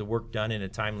gets the work done in a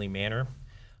timely manner.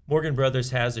 Morgan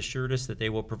Brothers has assured us that they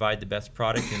will provide the best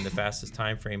product in the fastest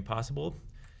time frame possible.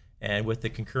 And with the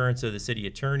concurrence of the city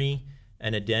attorney,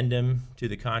 an addendum to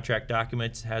the contract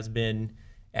documents has been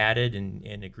added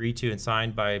and agreed to and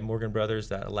signed by Morgan Brothers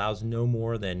that allows no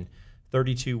more than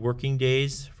 32 working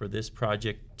days for this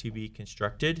project to be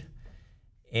constructed.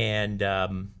 And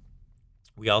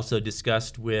we also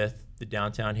discussed with the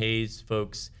Downtown Hayes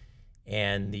folks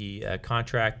and the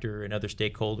contractor and other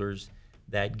stakeholders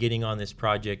that getting on this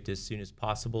project as soon as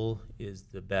possible is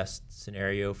the best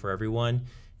scenario for everyone,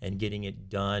 and getting it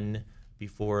done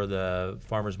before the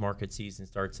farmers market season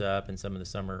starts up and some of the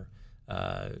summer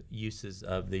uses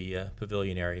of the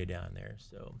pavilion area down there.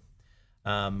 So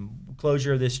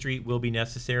closure of this street will be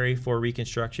necessary for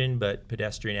reconstruction, but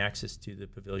pedestrian access to the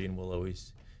pavilion will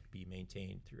always be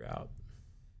maintained throughout.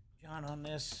 John, on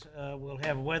this, we'll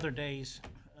have weather days,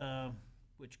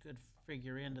 which could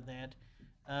figure into that.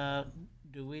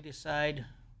 Do we decide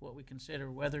what we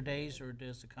consider weather days, or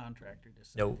does the contractor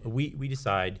decide? No, we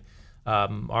decide.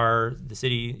 The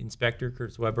city inspector,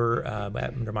 Curtis Weber,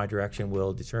 under my direction,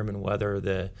 will determine whether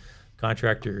the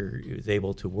contractor is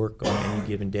able to work on any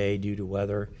given day due to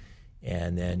weather,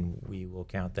 and then we will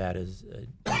count that as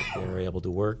they're able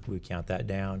to work. We count that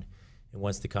down, and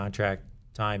once the contract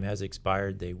time has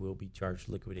expired, they will be charged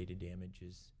liquidated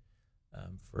damages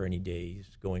for any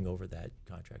days going over that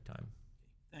contract time.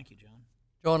 Thank you, John.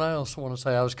 John, I also want to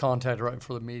say I was contacted right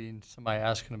before the meeting, somebody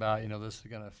asking about, this is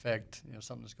going to affect,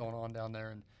 something that's going on down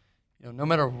there. And, no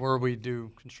matter where we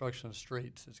do construction of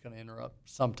streets, it's going to interrupt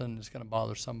something, it's going to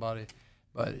bother somebody.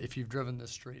 But if you've driven this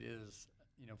street, it is,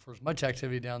 for as much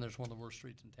activity down there, it's one of the worst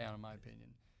streets in town, in my opinion.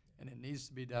 And it needs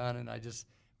to be done, and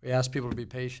we ask people to be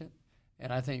patient.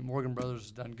 And I think Morgan Brothers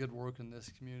has done good work in this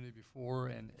community before,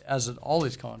 and as all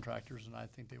these contractors, and I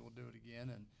think they will do it again.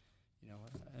 And,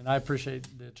 and I appreciate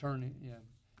the attorney,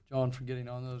 John, for getting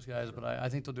on those guys, but I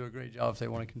think they'll do a great job if they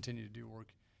want to continue to do work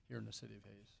here in the city of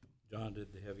Hayes. John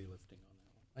did the heavy lifting on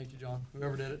that. Thank you, John.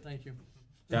 Whoever did it, thank you.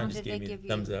 John just gave me the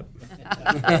thumbs up.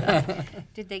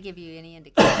 Did they give you any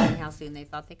indication how soon they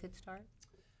thought they could start?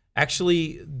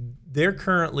 Actually, they're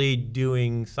currently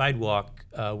doing sidewalk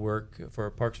work for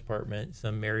a parks department,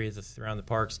 some areas around the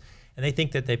parks, and they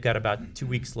think that they've got about 2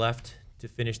 weeks left to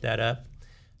finish that up.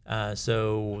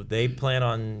 So they plan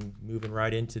on moving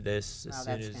right into this as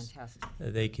soon as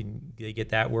they get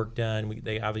that work done.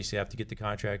 They obviously have to get the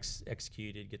contracts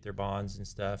executed, get their bonds and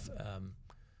stuff,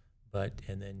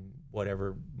 and then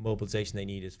whatever mobilization they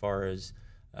need as far as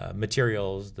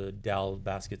materials, the dowel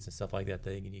baskets and stuff like that,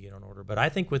 they need to get on order. But I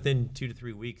think within 2 to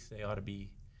 3 weeks they ought to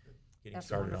be getting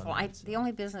started on that. The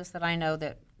only business that I know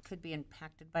that could be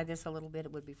impacted by this a little bit,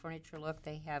 it would be Furniture Look.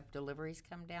 They have deliveries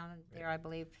come down there, I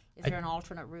believe. Is there an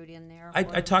alternate route in there?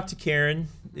 I talked to Karen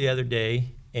the other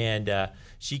day, and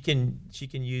she can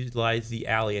utilize the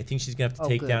alley. I think she's gonna have to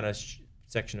take down a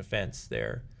section of fence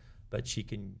there, but they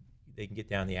can get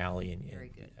down the alley and very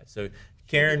good. So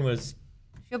Karen was.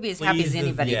 She'll be as happy as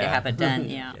anybody to have it done.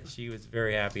 Yeah. Yeah, she was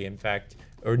very happy. In fact,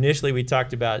 initially we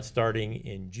talked about starting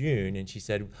in June, and she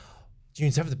said,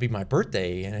 June 7th would be my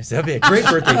birthday. And I said, that'd be a great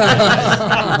birthday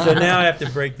present. So now I have to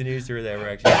break the news to her that we're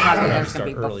actually going to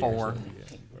start earlier.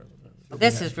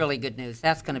 This is really good news.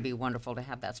 That's going to be wonderful to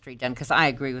have that street done, because I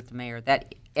agree with the mayor.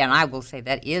 And I will say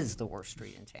that is the worst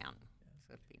street in town.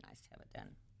 So it'd be nice to have it done.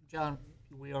 John,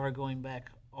 we are going back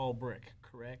all brick,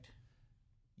 correct?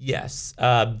 Yes.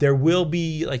 There will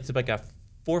be like a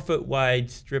 4-foot wide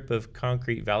strip of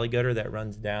concrete valley gutter that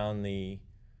runs down the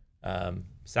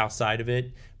south side of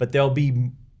it, but there'll be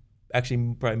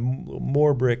actually probably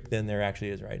more brick than there actually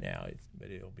is right now. But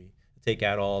it'll be take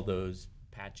out all those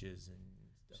patches and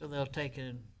stuff. So they'll take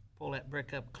and pull that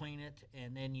brick up, clean it,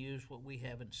 and then use what we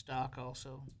have in stock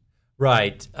also?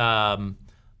 Right.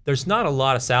 There's not a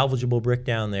lot of salvageable brick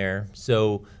down there,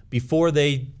 so before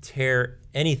they tear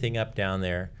anything up down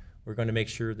there, we're going to make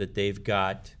sure that they've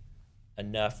got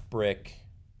enough brick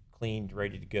cleaned,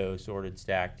 ready to go, sorted,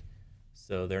 stacked,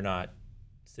 so they're not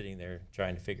sitting there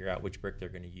trying to figure out which brick they're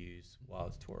going to use while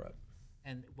it's tore up.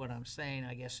 And what I'm saying,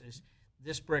 I guess, is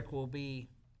this brick will be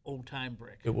old-time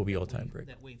brick. It will be old-time brick.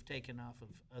 That we've taken off of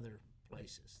other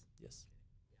places. Yes.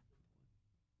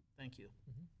 Thank you.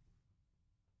 Mm-hmm.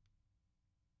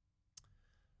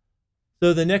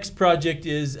 So the next project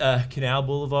is Canal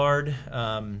Boulevard.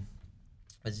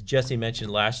 As Jesse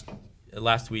mentioned last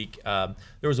week, there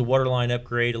was a water line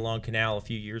upgrade along Canal a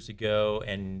few years ago,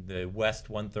 and the west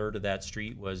 1/3 of that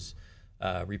street was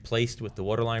replaced with the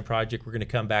water line project. We're going to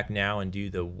come back now and do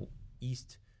the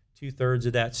east 2/3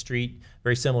 of that street,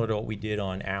 very similar to what we did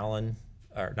on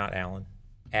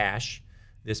Ash.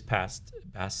 this past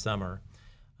summer.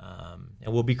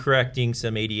 And we'll be correcting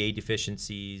some ADA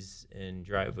deficiencies in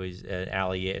driveways,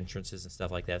 alley entrances and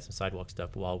stuff like that, some sidewalk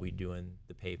stuff while we're doing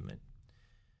the pavement.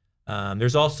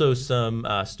 There's also some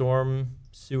storm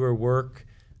sewer work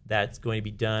that's going to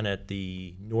be done at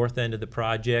the north end of the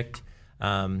project.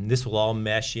 This will all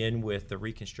mesh in with the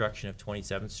reconstruction of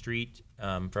 27th Street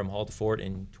from Hall to Fort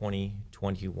in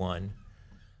 2021.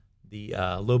 The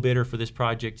low bidder for this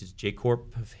project is J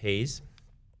Corp of Hayes.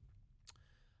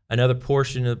 Another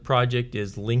portion of the project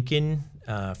is Lincoln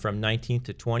from 19th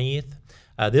to 20th.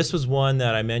 This was one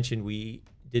that I mentioned we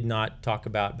did not talk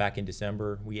about back in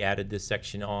December. We added this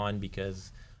section on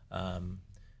because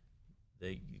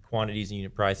the quantities and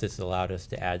unit prices allowed us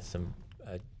to add some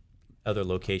other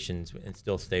locations and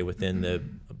still stay within the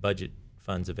budget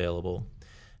funds available.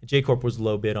 J Corp was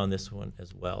low bid on this one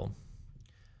as well.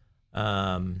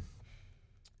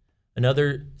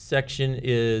 Another section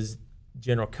is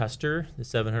General Custer, the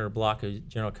 700 block of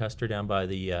General Custer down by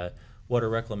the water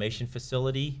reclamation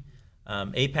facility.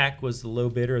 APAC was the low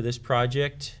bidder of this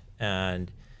project,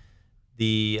 and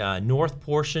the north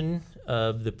portion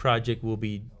of the project will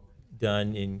be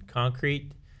done in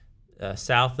concrete.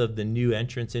 South of the new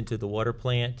entrance into the water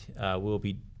plant will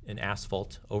be an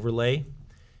asphalt overlay,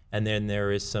 and then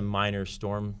there is some minor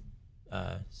storm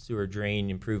sewer drain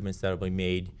improvements that will be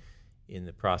made in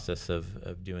the process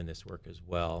of doing this work as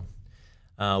well.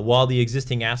 While the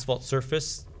existing asphalt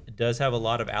surface does have a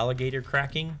lot of alligator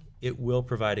cracking, it will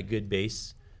provide a good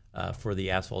base for the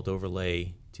asphalt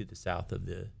overlay to the south of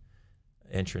the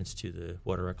entrance to the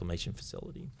water reclamation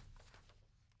facility.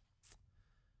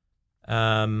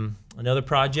 Another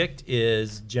project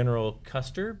is General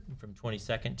Custer from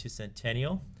 22nd to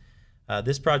Centennial.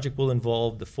 This project will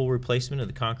involve the full replacement of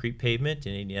the concrete pavement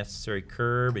and any necessary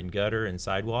curb and gutter and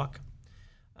sidewalk.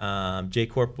 J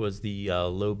Corp was the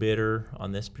low bidder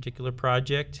on this particular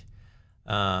project.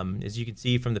 As you can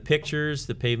see from the pictures,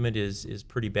 the pavement is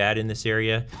pretty bad in this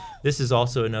area. This is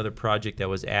also another project that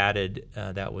was added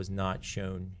that was not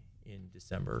shown in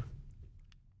December.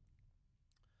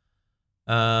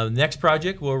 Next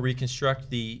project will reconstruct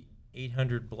the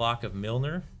 800 block of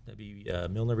Milner. That'd be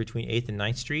Milner between 8th and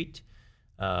 9th Street.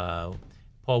 Paul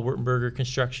Wurtenberger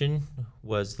Construction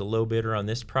was the low bidder on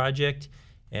this project.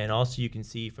 And also you can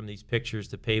see from these pictures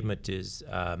the pavement is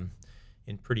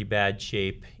in pretty bad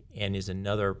shape and is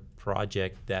another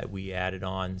project that we added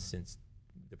on since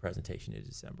the presentation in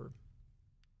December.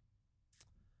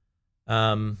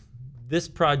 This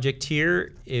project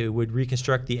here, it would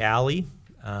reconstruct the alley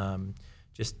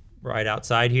just right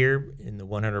outside here in the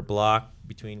 100 block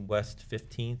between West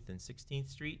 15th and 16th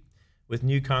Street with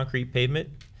new concrete pavement.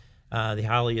 The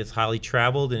alley is highly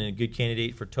traveled and a good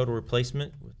candidate for total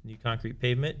replacement with new concrete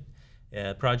pavement.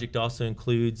 The project also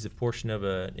includes a portion of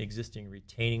an existing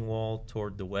retaining wall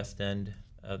toward the west end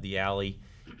of the alley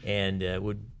and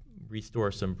would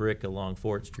restore some brick along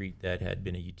Fort Street that had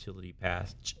been a utility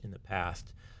patch in the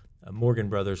past. Morgan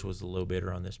Brothers was the low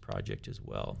bidder on this project as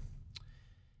well.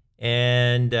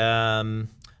 And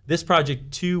this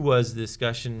project too was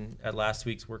discussion at last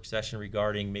week's work session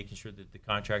regarding making sure that the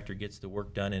contractor gets the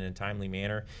work done in a timely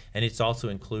manner, and it's also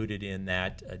included in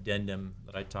that addendum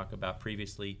that I talked about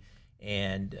previously.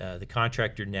 And the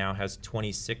contractor now has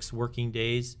 26 working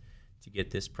days to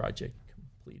get this project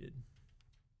completed.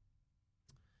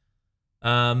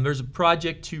 There's a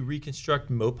project to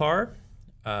reconstruct Mopar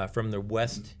from the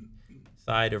west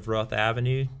side of Roth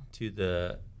Avenue to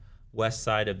the west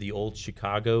side of the old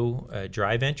Chicago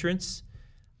Drive entrance.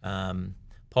 Paul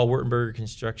Wurtenberger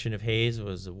Construction of Hayes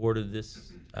was awarded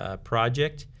this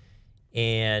project,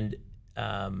 and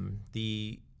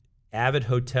the Avid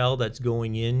Hotel that's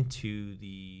going into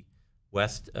the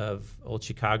west of Old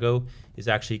Chicago is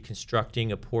actually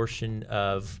constructing a portion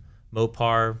of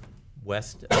Mopar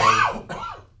west of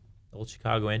Old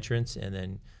Chicago entrance, and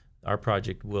then our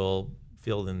project will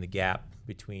fill in the gap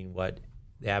between what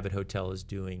the Avid Hotel is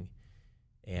doing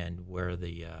and where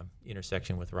the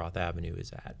intersection with Roth Avenue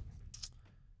is at.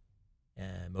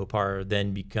 And Mopar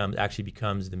then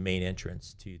becomes the main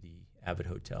entrance to the Avid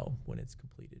Hotel when it's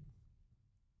completed.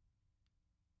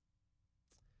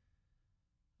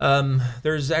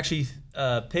 There's actually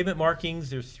pavement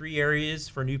markings. There's 3 areas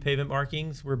for new pavement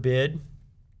markings were bid.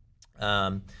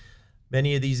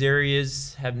 Many of these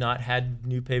areas have not had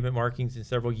new pavement markings in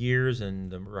several years, and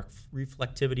the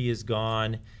reflectivity is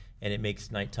gone, and it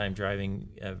makes nighttime driving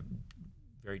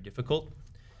very difficult.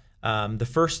 The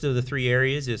first of the 3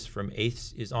 areas is on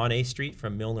 8th Street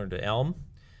from Milner to Elm.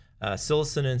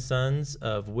 Sillison and Sons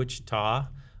of Wichita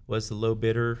was the low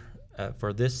bidder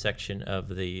for this section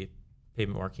of the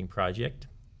pavement marking project.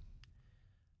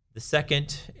 The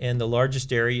second and the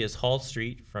largest area is Hall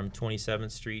Street from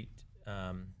 27th Street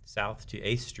south to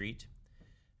 8th Street.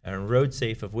 And Road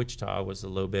Safe of Wichita was the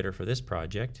low bidder for this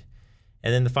project.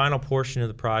 And then the final portion of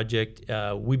the project,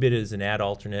 we bid as an ad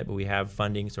alternate, but we have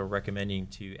funding, so we're recommending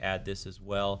to add this as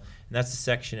well. And that's the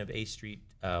section of 8th Street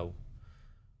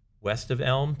west of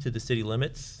Elm to the city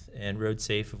limits. And Road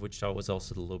Safe of Wichita was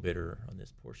also the low bidder on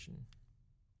this portion.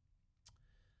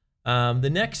 The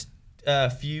next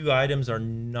few items are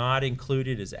not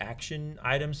included as action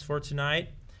items for tonight,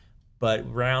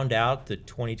 but round out the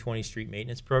 2020 street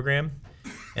maintenance program.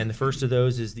 And the first of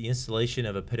those is the installation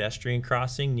of a pedestrian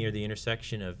crossing near the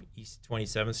intersection of East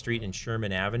 27th Street and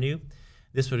Sherman Avenue.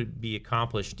 This would be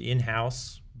accomplished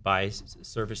in-house by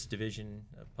Service Division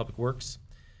of Public Works.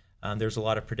 There's a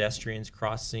lot of pedestrians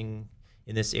crossing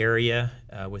in this area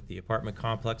with the apartment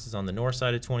complexes on the north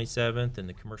side of 27th and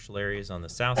the commercial areas on the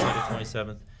south side of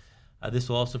 27th. This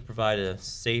will also provide a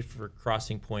safer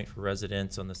crossing point for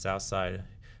residents on the south side,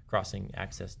 crossing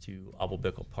access to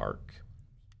Aubel-Bickle Park.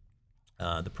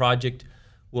 The project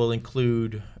will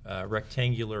include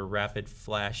rectangular rapid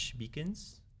flash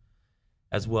beacons,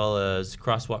 as well as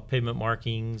crosswalk pavement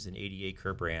markings and ADA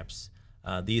curb ramps.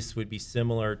 These would be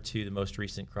similar to the most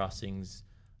recent crossings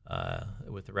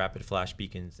with the rapid flash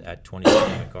beacons at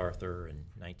 27th MacArthur and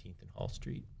 19th and Hall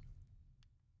Street.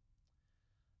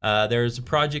 There's a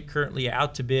project currently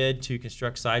out to bid to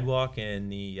construct sidewalk in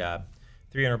the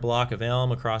 300 block of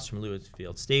Elm across from Lewis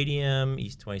Field Stadium,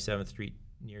 East 27th Street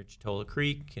near Chitola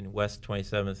Creek, and West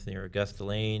 27th near Augusta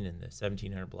Lane, and the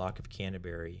 1700 block of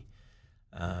Canterbury,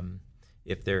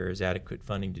 if there is adequate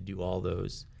funding to do all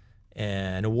those.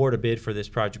 And award a bid for this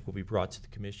project will be brought to the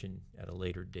commission at a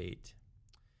later date.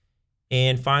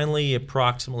 And finally,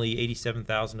 approximately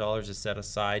 $87,000 is set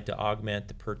aside to augment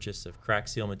the purchase of crack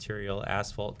seal material,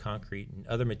 asphalt, concrete, and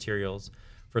other materials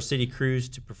for city crews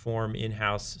to perform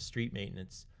in-house street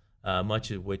maintenance, much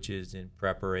of which is in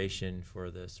preparation for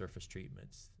the surface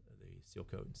treatments, the seal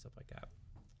coat and stuff like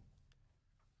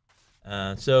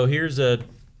that. So here's a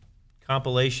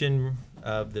compilation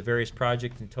of the various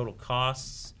project and total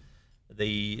costs.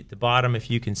 The bottom, if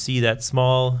you can see that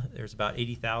small, there's about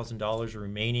 $80,000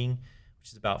 remaining,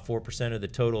 which is about 4% of the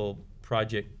total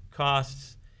project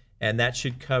costs, and that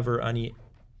should cover any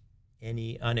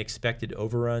unexpected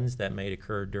overruns that may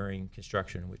occur during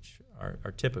construction, which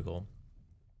are typical.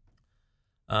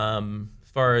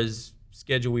 As far as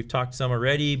schedule, we've talked some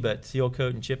already, but seal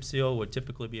coat and chip seal would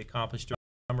typically be accomplished during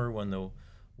summer when the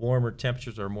warmer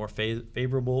temperatures are more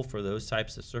favorable for those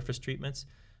types of surface treatments.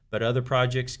 But other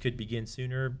projects could begin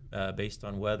sooner based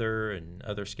on weather and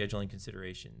other scheduling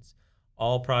considerations.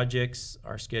 All projects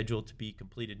are scheduled to be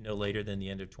completed no later than the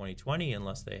end of 2020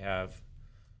 unless they have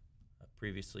a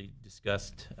previously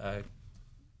discussed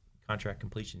contract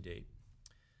completion date.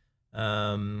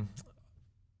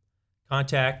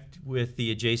 Contact with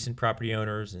the adjacent property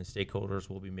owners and stakeholders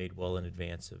will be made well in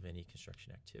advance of any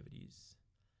construction activities.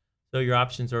 So your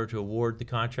options are to award the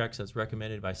contracts as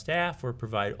recommended by staff or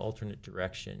provide alternate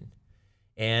direction.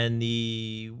 And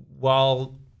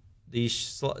while the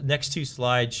next two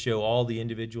slides show all the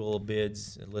individual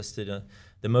bids listed,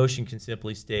 the motion can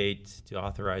simply state to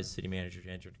authorize the city manager to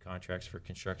enter into contracts for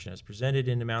construction as presented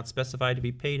in amounts specified to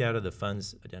be paid out of the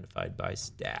funds identified by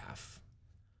staff.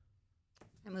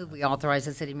 I move we authorize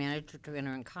the city manager to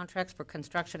enter in contracts for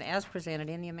construction as presented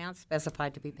in the amounts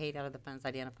specified to be paid out of the funds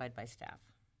identified by staff.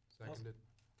 Seconded.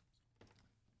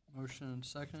 Motion and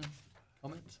second.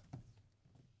 Comments?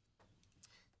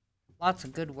 Lots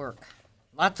of good work.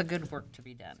 Lots of good work to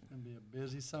be done. It's going to be a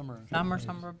busy summer.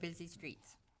 Summer, busy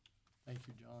streets. Thank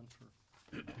you, John,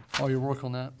 for all your work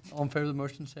on that. All in favor of the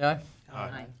motion, say aye.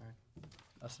 Aye.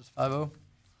 Passes 5-0.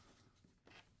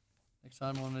 Next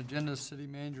item on the agenda is City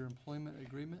Manager Employment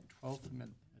Agreement, 12th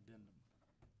Amendment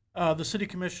Addendum. The City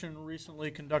Commission recently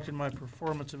conducted my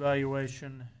performance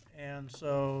evaluation, and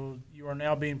so you are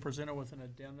now being presented with an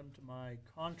addendum to my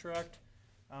contract.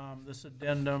 This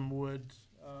addendum would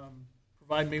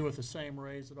provide me with the same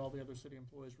raise that all the other city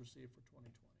employees receive for 2020.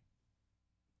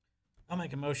 I'll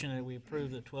make a motion that we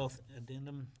approve the 12th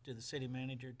addendum to the city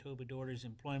manager Toby Doherty's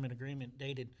employment agreement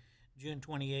dated June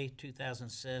 28,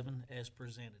 2007, as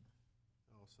presented.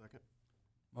 I'll second.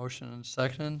 Motion and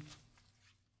second.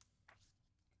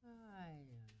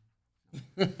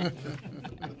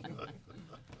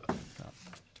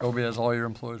 Toby, as all your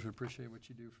employees, we appreciate what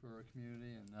you do for our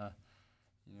community, and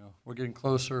you know, we're getting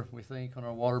closer, we think, on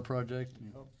our water project,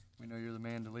 and we know you're the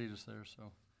man to lead us there,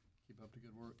 so keep up the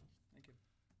good work. Thank you.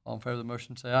 All in favor of the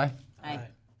motion, say aye. Aye.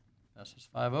 Passes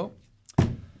 5-0.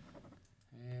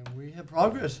 And we have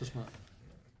progress this month.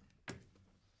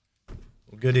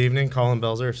 Good evening, Colin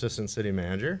Belzer, Assistant City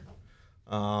Manager.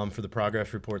 For the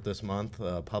progress report this month,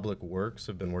 Public Works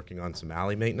have been working on some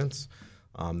alley maintenance.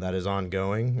 That is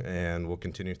ongoing and will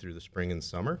continue through the spring and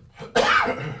summer.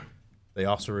 They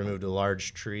also removed a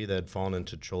large tree that had fallen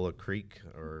into Cholla Creek,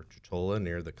 or Cholla,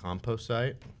 near the compost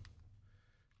site.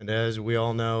 And as we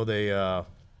all know, they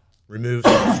removed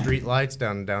some street lights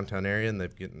down in the downtown area, and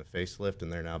they've gotten a facelift,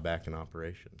 and they're now back in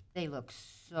operation. They look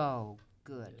so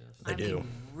good. They do. mean,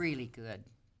 really good.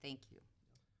 Thank you.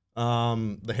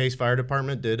 The Hayes Fire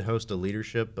Department did host a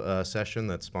leadership session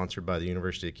that's sponsored by the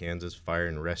University of Kansas Fire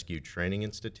and Rescue Training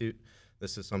Institute.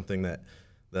 This is something that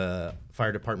the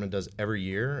fire department does every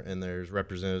year, and there's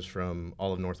representatives from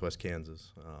all of Northwest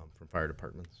Kansas from fire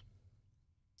departments.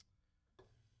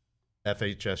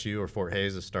 FHSU, or Fort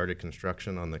Hays, has started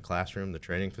construction on the classroom, the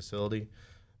training facility.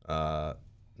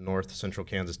 North Central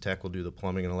Kansas Tech will do the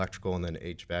plumbing and electrical, and then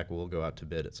HVAC will go out to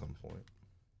bid at some point.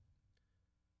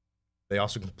 They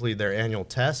also completed their annual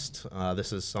test.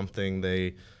 This is something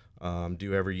they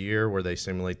do every year, where they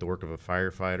simulate the work of a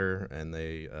firefighter, and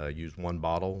they use one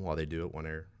bottle while they do it, one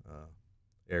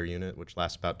air unit, which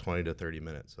lasts about 20 to 30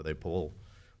 minutes. So they pull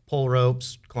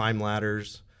ropes, climb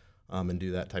ladders, and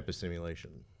do that type of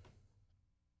simulation.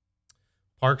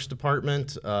 Parks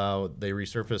Department, they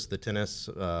resurfaced the tennis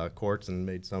courts and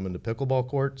made some into pickleball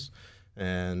courts,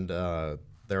 and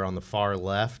they're on the far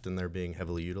left, and they're being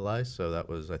heavily utilized. So that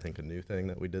was, I think, a new thing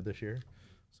that we did this year.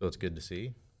 So it's good to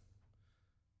see.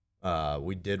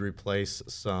 We did replace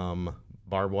some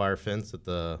barbed wire fence at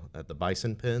the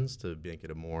bison pens to make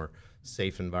it a more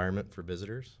safe environment for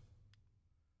visitors.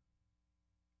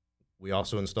 We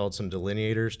also installed some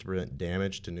delineators to prevent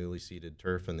damage to newly seeded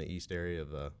turf in the east area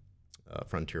of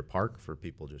Frontier Park for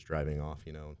people just driving off,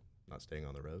 not staying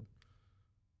on the road.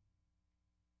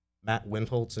 Matt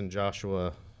Windholtz and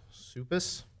Joshua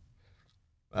Supis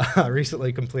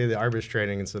recently completed the arborist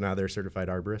training, and so now they're certified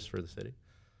arborists for the city.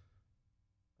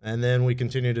 And then we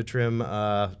continue to trim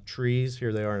trees.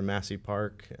 Here they are in Massey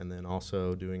Park, and then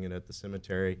also doing it at the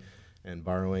cemetery and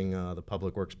borrowing the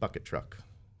Public Works bucket truck,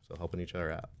 so helping each other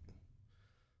out.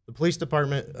 The police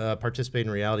department participate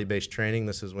in reality-based training.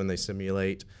 This is when they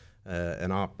simulate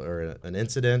an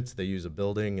incident. They use a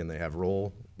building, and they have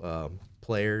role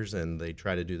players, and they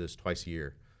try to do this twice a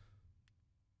year.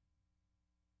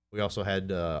 We also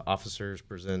had officers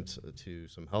present to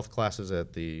some health classes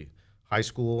at the high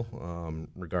school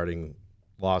regarding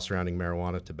laws surrounding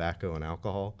marijuana, tobacco, and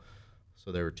alcohol.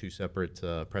 So there were two separate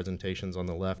presentations. On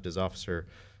the left is Officer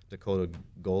Dakota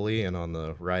Goley, and on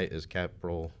the right is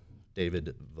Corporal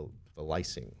David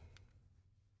Velising.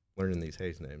 Learning these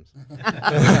Hayes names.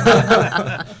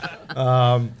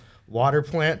 Water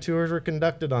plant tours were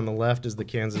conducted. On the left is the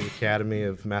Kansas Academy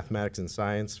of Mathematics and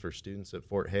Science for students at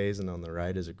Fort Hays, and on the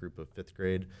right is a group of fifth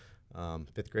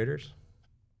graders.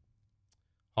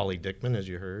 Holly Dickman, as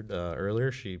you heard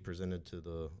earlier, she presented to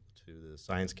the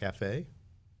Science Cafe.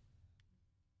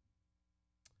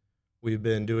 We've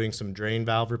been doing some drain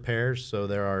valve repairs, so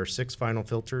there are 6 final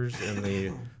filters in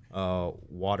the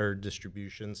water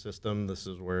distribution system. This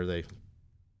is where they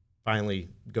finally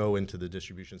go into the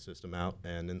distribution system out,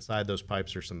 and inside those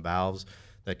pipes are some valves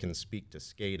that can speak to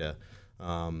SCADA.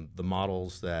 The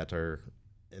models that are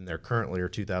in there currently are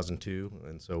 2002,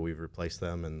 and so we've replaced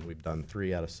them, and we've done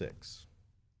 3 out of 6.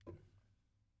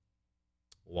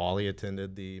 Wally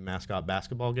attended the mascot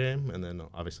basketball game, and then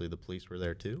obviously the police were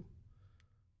there too.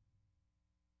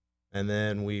 And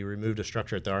then we removed a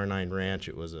structure at the R9 Ranch.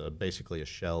 It was basically a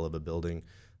shell of a building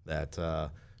that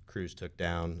crews took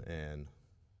down and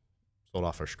sold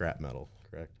off our scrap metal,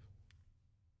 correct?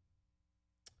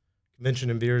 Convention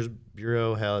and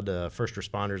Bureau held a First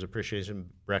Responders Appreciation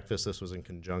Breakfast. This was in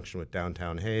conjunction with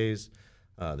Downtown Hayes,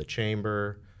 the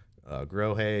Chamber,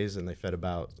 Grow Hayes, and they fed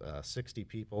about 60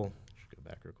 people. Just go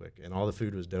back real quick. And all the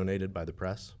food was donated by the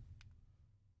press.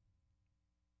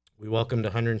 We welcomed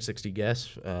 160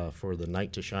 guests for the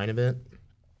Night to Shine event.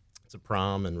 It's a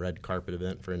prom and red carpet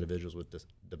event for individuals with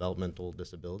developmental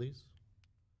disabilities.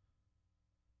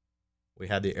 We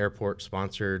had the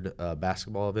airport-sponsored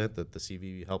basketball event that the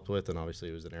CVB helped with, and obviously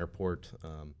it was an airport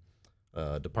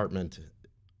department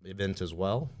event as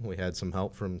well. We had some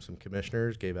help from some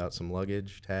commissioners, gave out some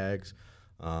luggage, tags,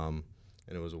 and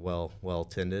it was well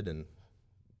attended, and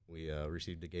we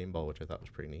received a game ball, which I thought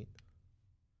was pretty neat.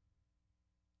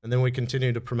 And then we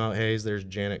continue to promote Hayes. There's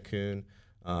Janet Kuhn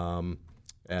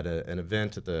at an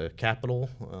event at the Capitol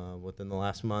within the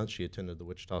last month. She attended the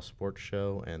Wichita Sports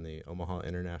Show and the Omaha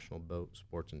International Boat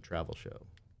Sports and Travel Show.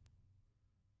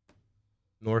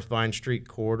 North Vine Street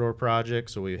Corridor project.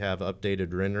 So we have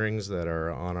updated renderings that are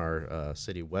on our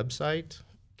city website.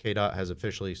 KDOT has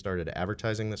officially started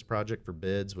advertising this project for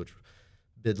bids, which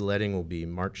bid letting will be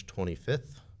March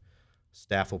 25th.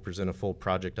 Staff will present a full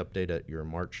project update at your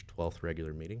March 12th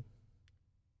regular meeting.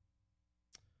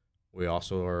 We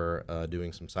also are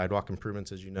doing some sidewalk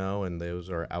improvements, as you know, and those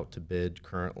are out to bid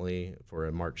currently for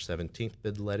a March 17th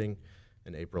bid letting,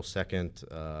 and April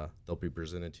 2nd, they'll be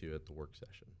presented to you at the work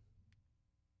session.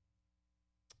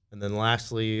 And then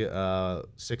lastly,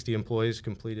 60 employees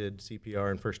completed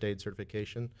CPR and first aid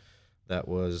certification that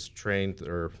was trained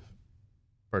or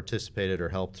participated or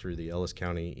helped through the Ellis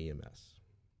County EMS.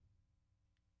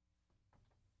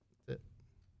 That's it.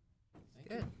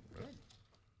 Good.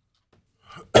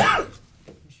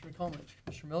 Mr. McCormick,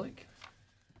 Mr. Millick?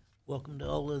 Welcome to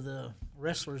all of the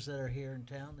wrestlers that are here in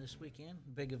town this weekend.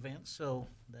 Big event, so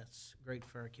that's great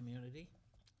for our community.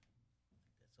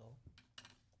 That's all.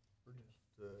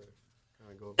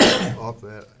 Kind of go back off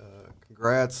that.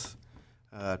 Congrats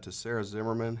to Sarah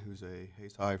Zimmerman, who's a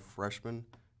Hayes High freshman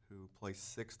who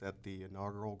placed 6th at the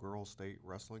inaugural Girls State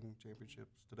Wrestling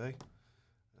Championships today.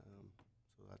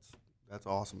 So that's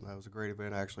awesome. That was a great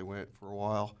event. I actually went for a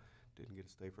while. Didn't get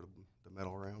to stay for the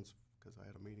medal rounds because I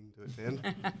had a meeting to attend.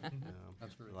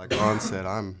 That's really like Ron said,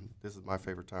 this is my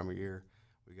favorite time of year.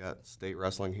 We got state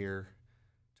wrestling here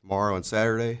tomorrow and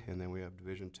Saturday, and then we have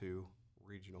Division II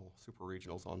regional, super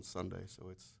regionals on Sunday. So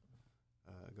it's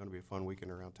going to be a fun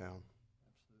weekend around town.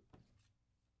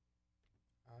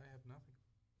 I have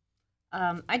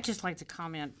nothing. I'd just like to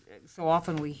comment, so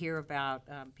often we hear about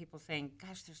people saying,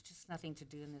 gosh, there's just nothing to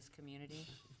do in this community.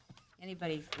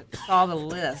 Anybody that saw the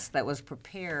list that was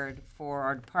prepared for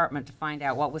our department to find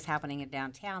out what was happening in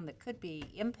downtown that could be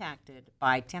impacted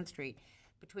by 10th Street,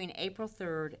 between April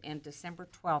 3rd and December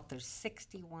 12th, there's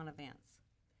 61 events.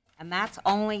 And that's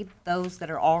only those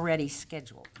that are already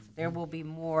scheduled. There will be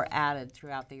more added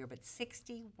throughout the year, but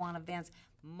 61 events,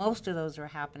 most of those are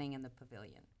happening in the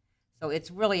pavilion. So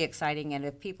it's really exciting, and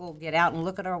if people get out and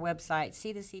look at our website,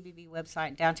 see the CBB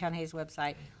website, Downtown Hayes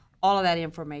website, all of that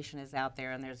information is out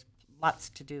there, and there's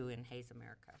lots to do in Hayes,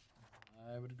 America.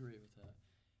 I would agree with that.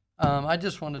 I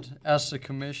just wanted to ask the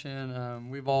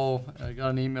commission, we've all got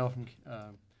an email from,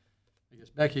 I guess,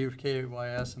 Becky with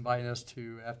KYS inviting us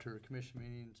to, after commission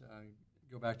meetings,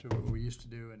 go back to what we used to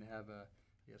do and have, I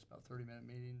guess, about 30-minute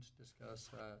meetings, discuss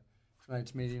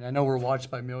tonight's meeting. I know we're watched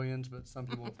by millions, but some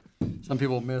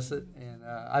people miss it, and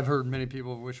I've heard many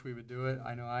people wish we would do it.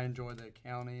 I know I enjoy the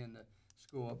county and the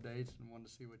school updates and wanted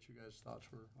to see what you guys'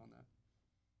 thoughts were on that.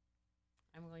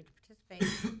 I'm willing to participate.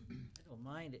 I don't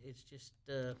mind. It's just,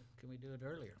 can we do it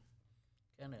earlier?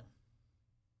 Kind of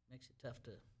makes it tough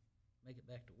to make it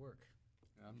back to work.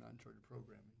 Yeah, I'm not in charge of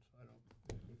programming, so I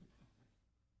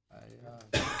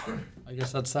don't. I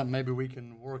guess that's something maybe we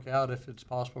can work out if it's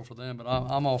possible for them. But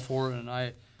I'm all for it, and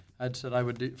I'd said I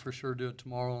would for sure do it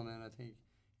tomorrow, and then I think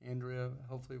Andrea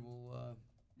hopefully will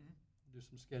do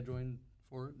some scheduling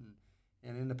for it.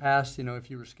 And in the past, if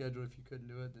you were scheduled, if you couldn't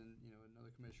do it, then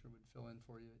another commissioner would fill in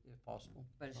for you if possible.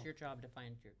 But it's your job to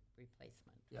find your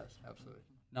replacement. Yes, absolutely.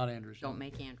 Not Andrew's. Don't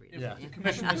make Andrew. If Yeah. the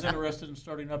commission is interested in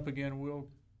starting up again, we'll,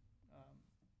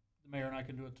 the mayor and I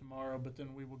can do it tomorrow, but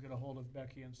then we will get a hold of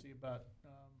Becky and see about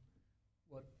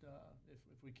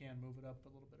if we can move it up a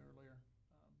little bit earlier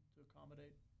to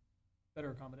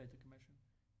better accommodate the commission.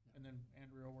 And then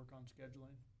Andrea will work on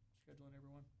scheduling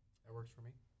everyone. That works for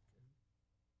me.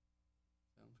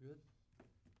 Sounds good.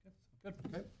 Good.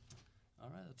 Okay. All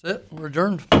right, that's it. We're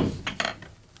adjourned.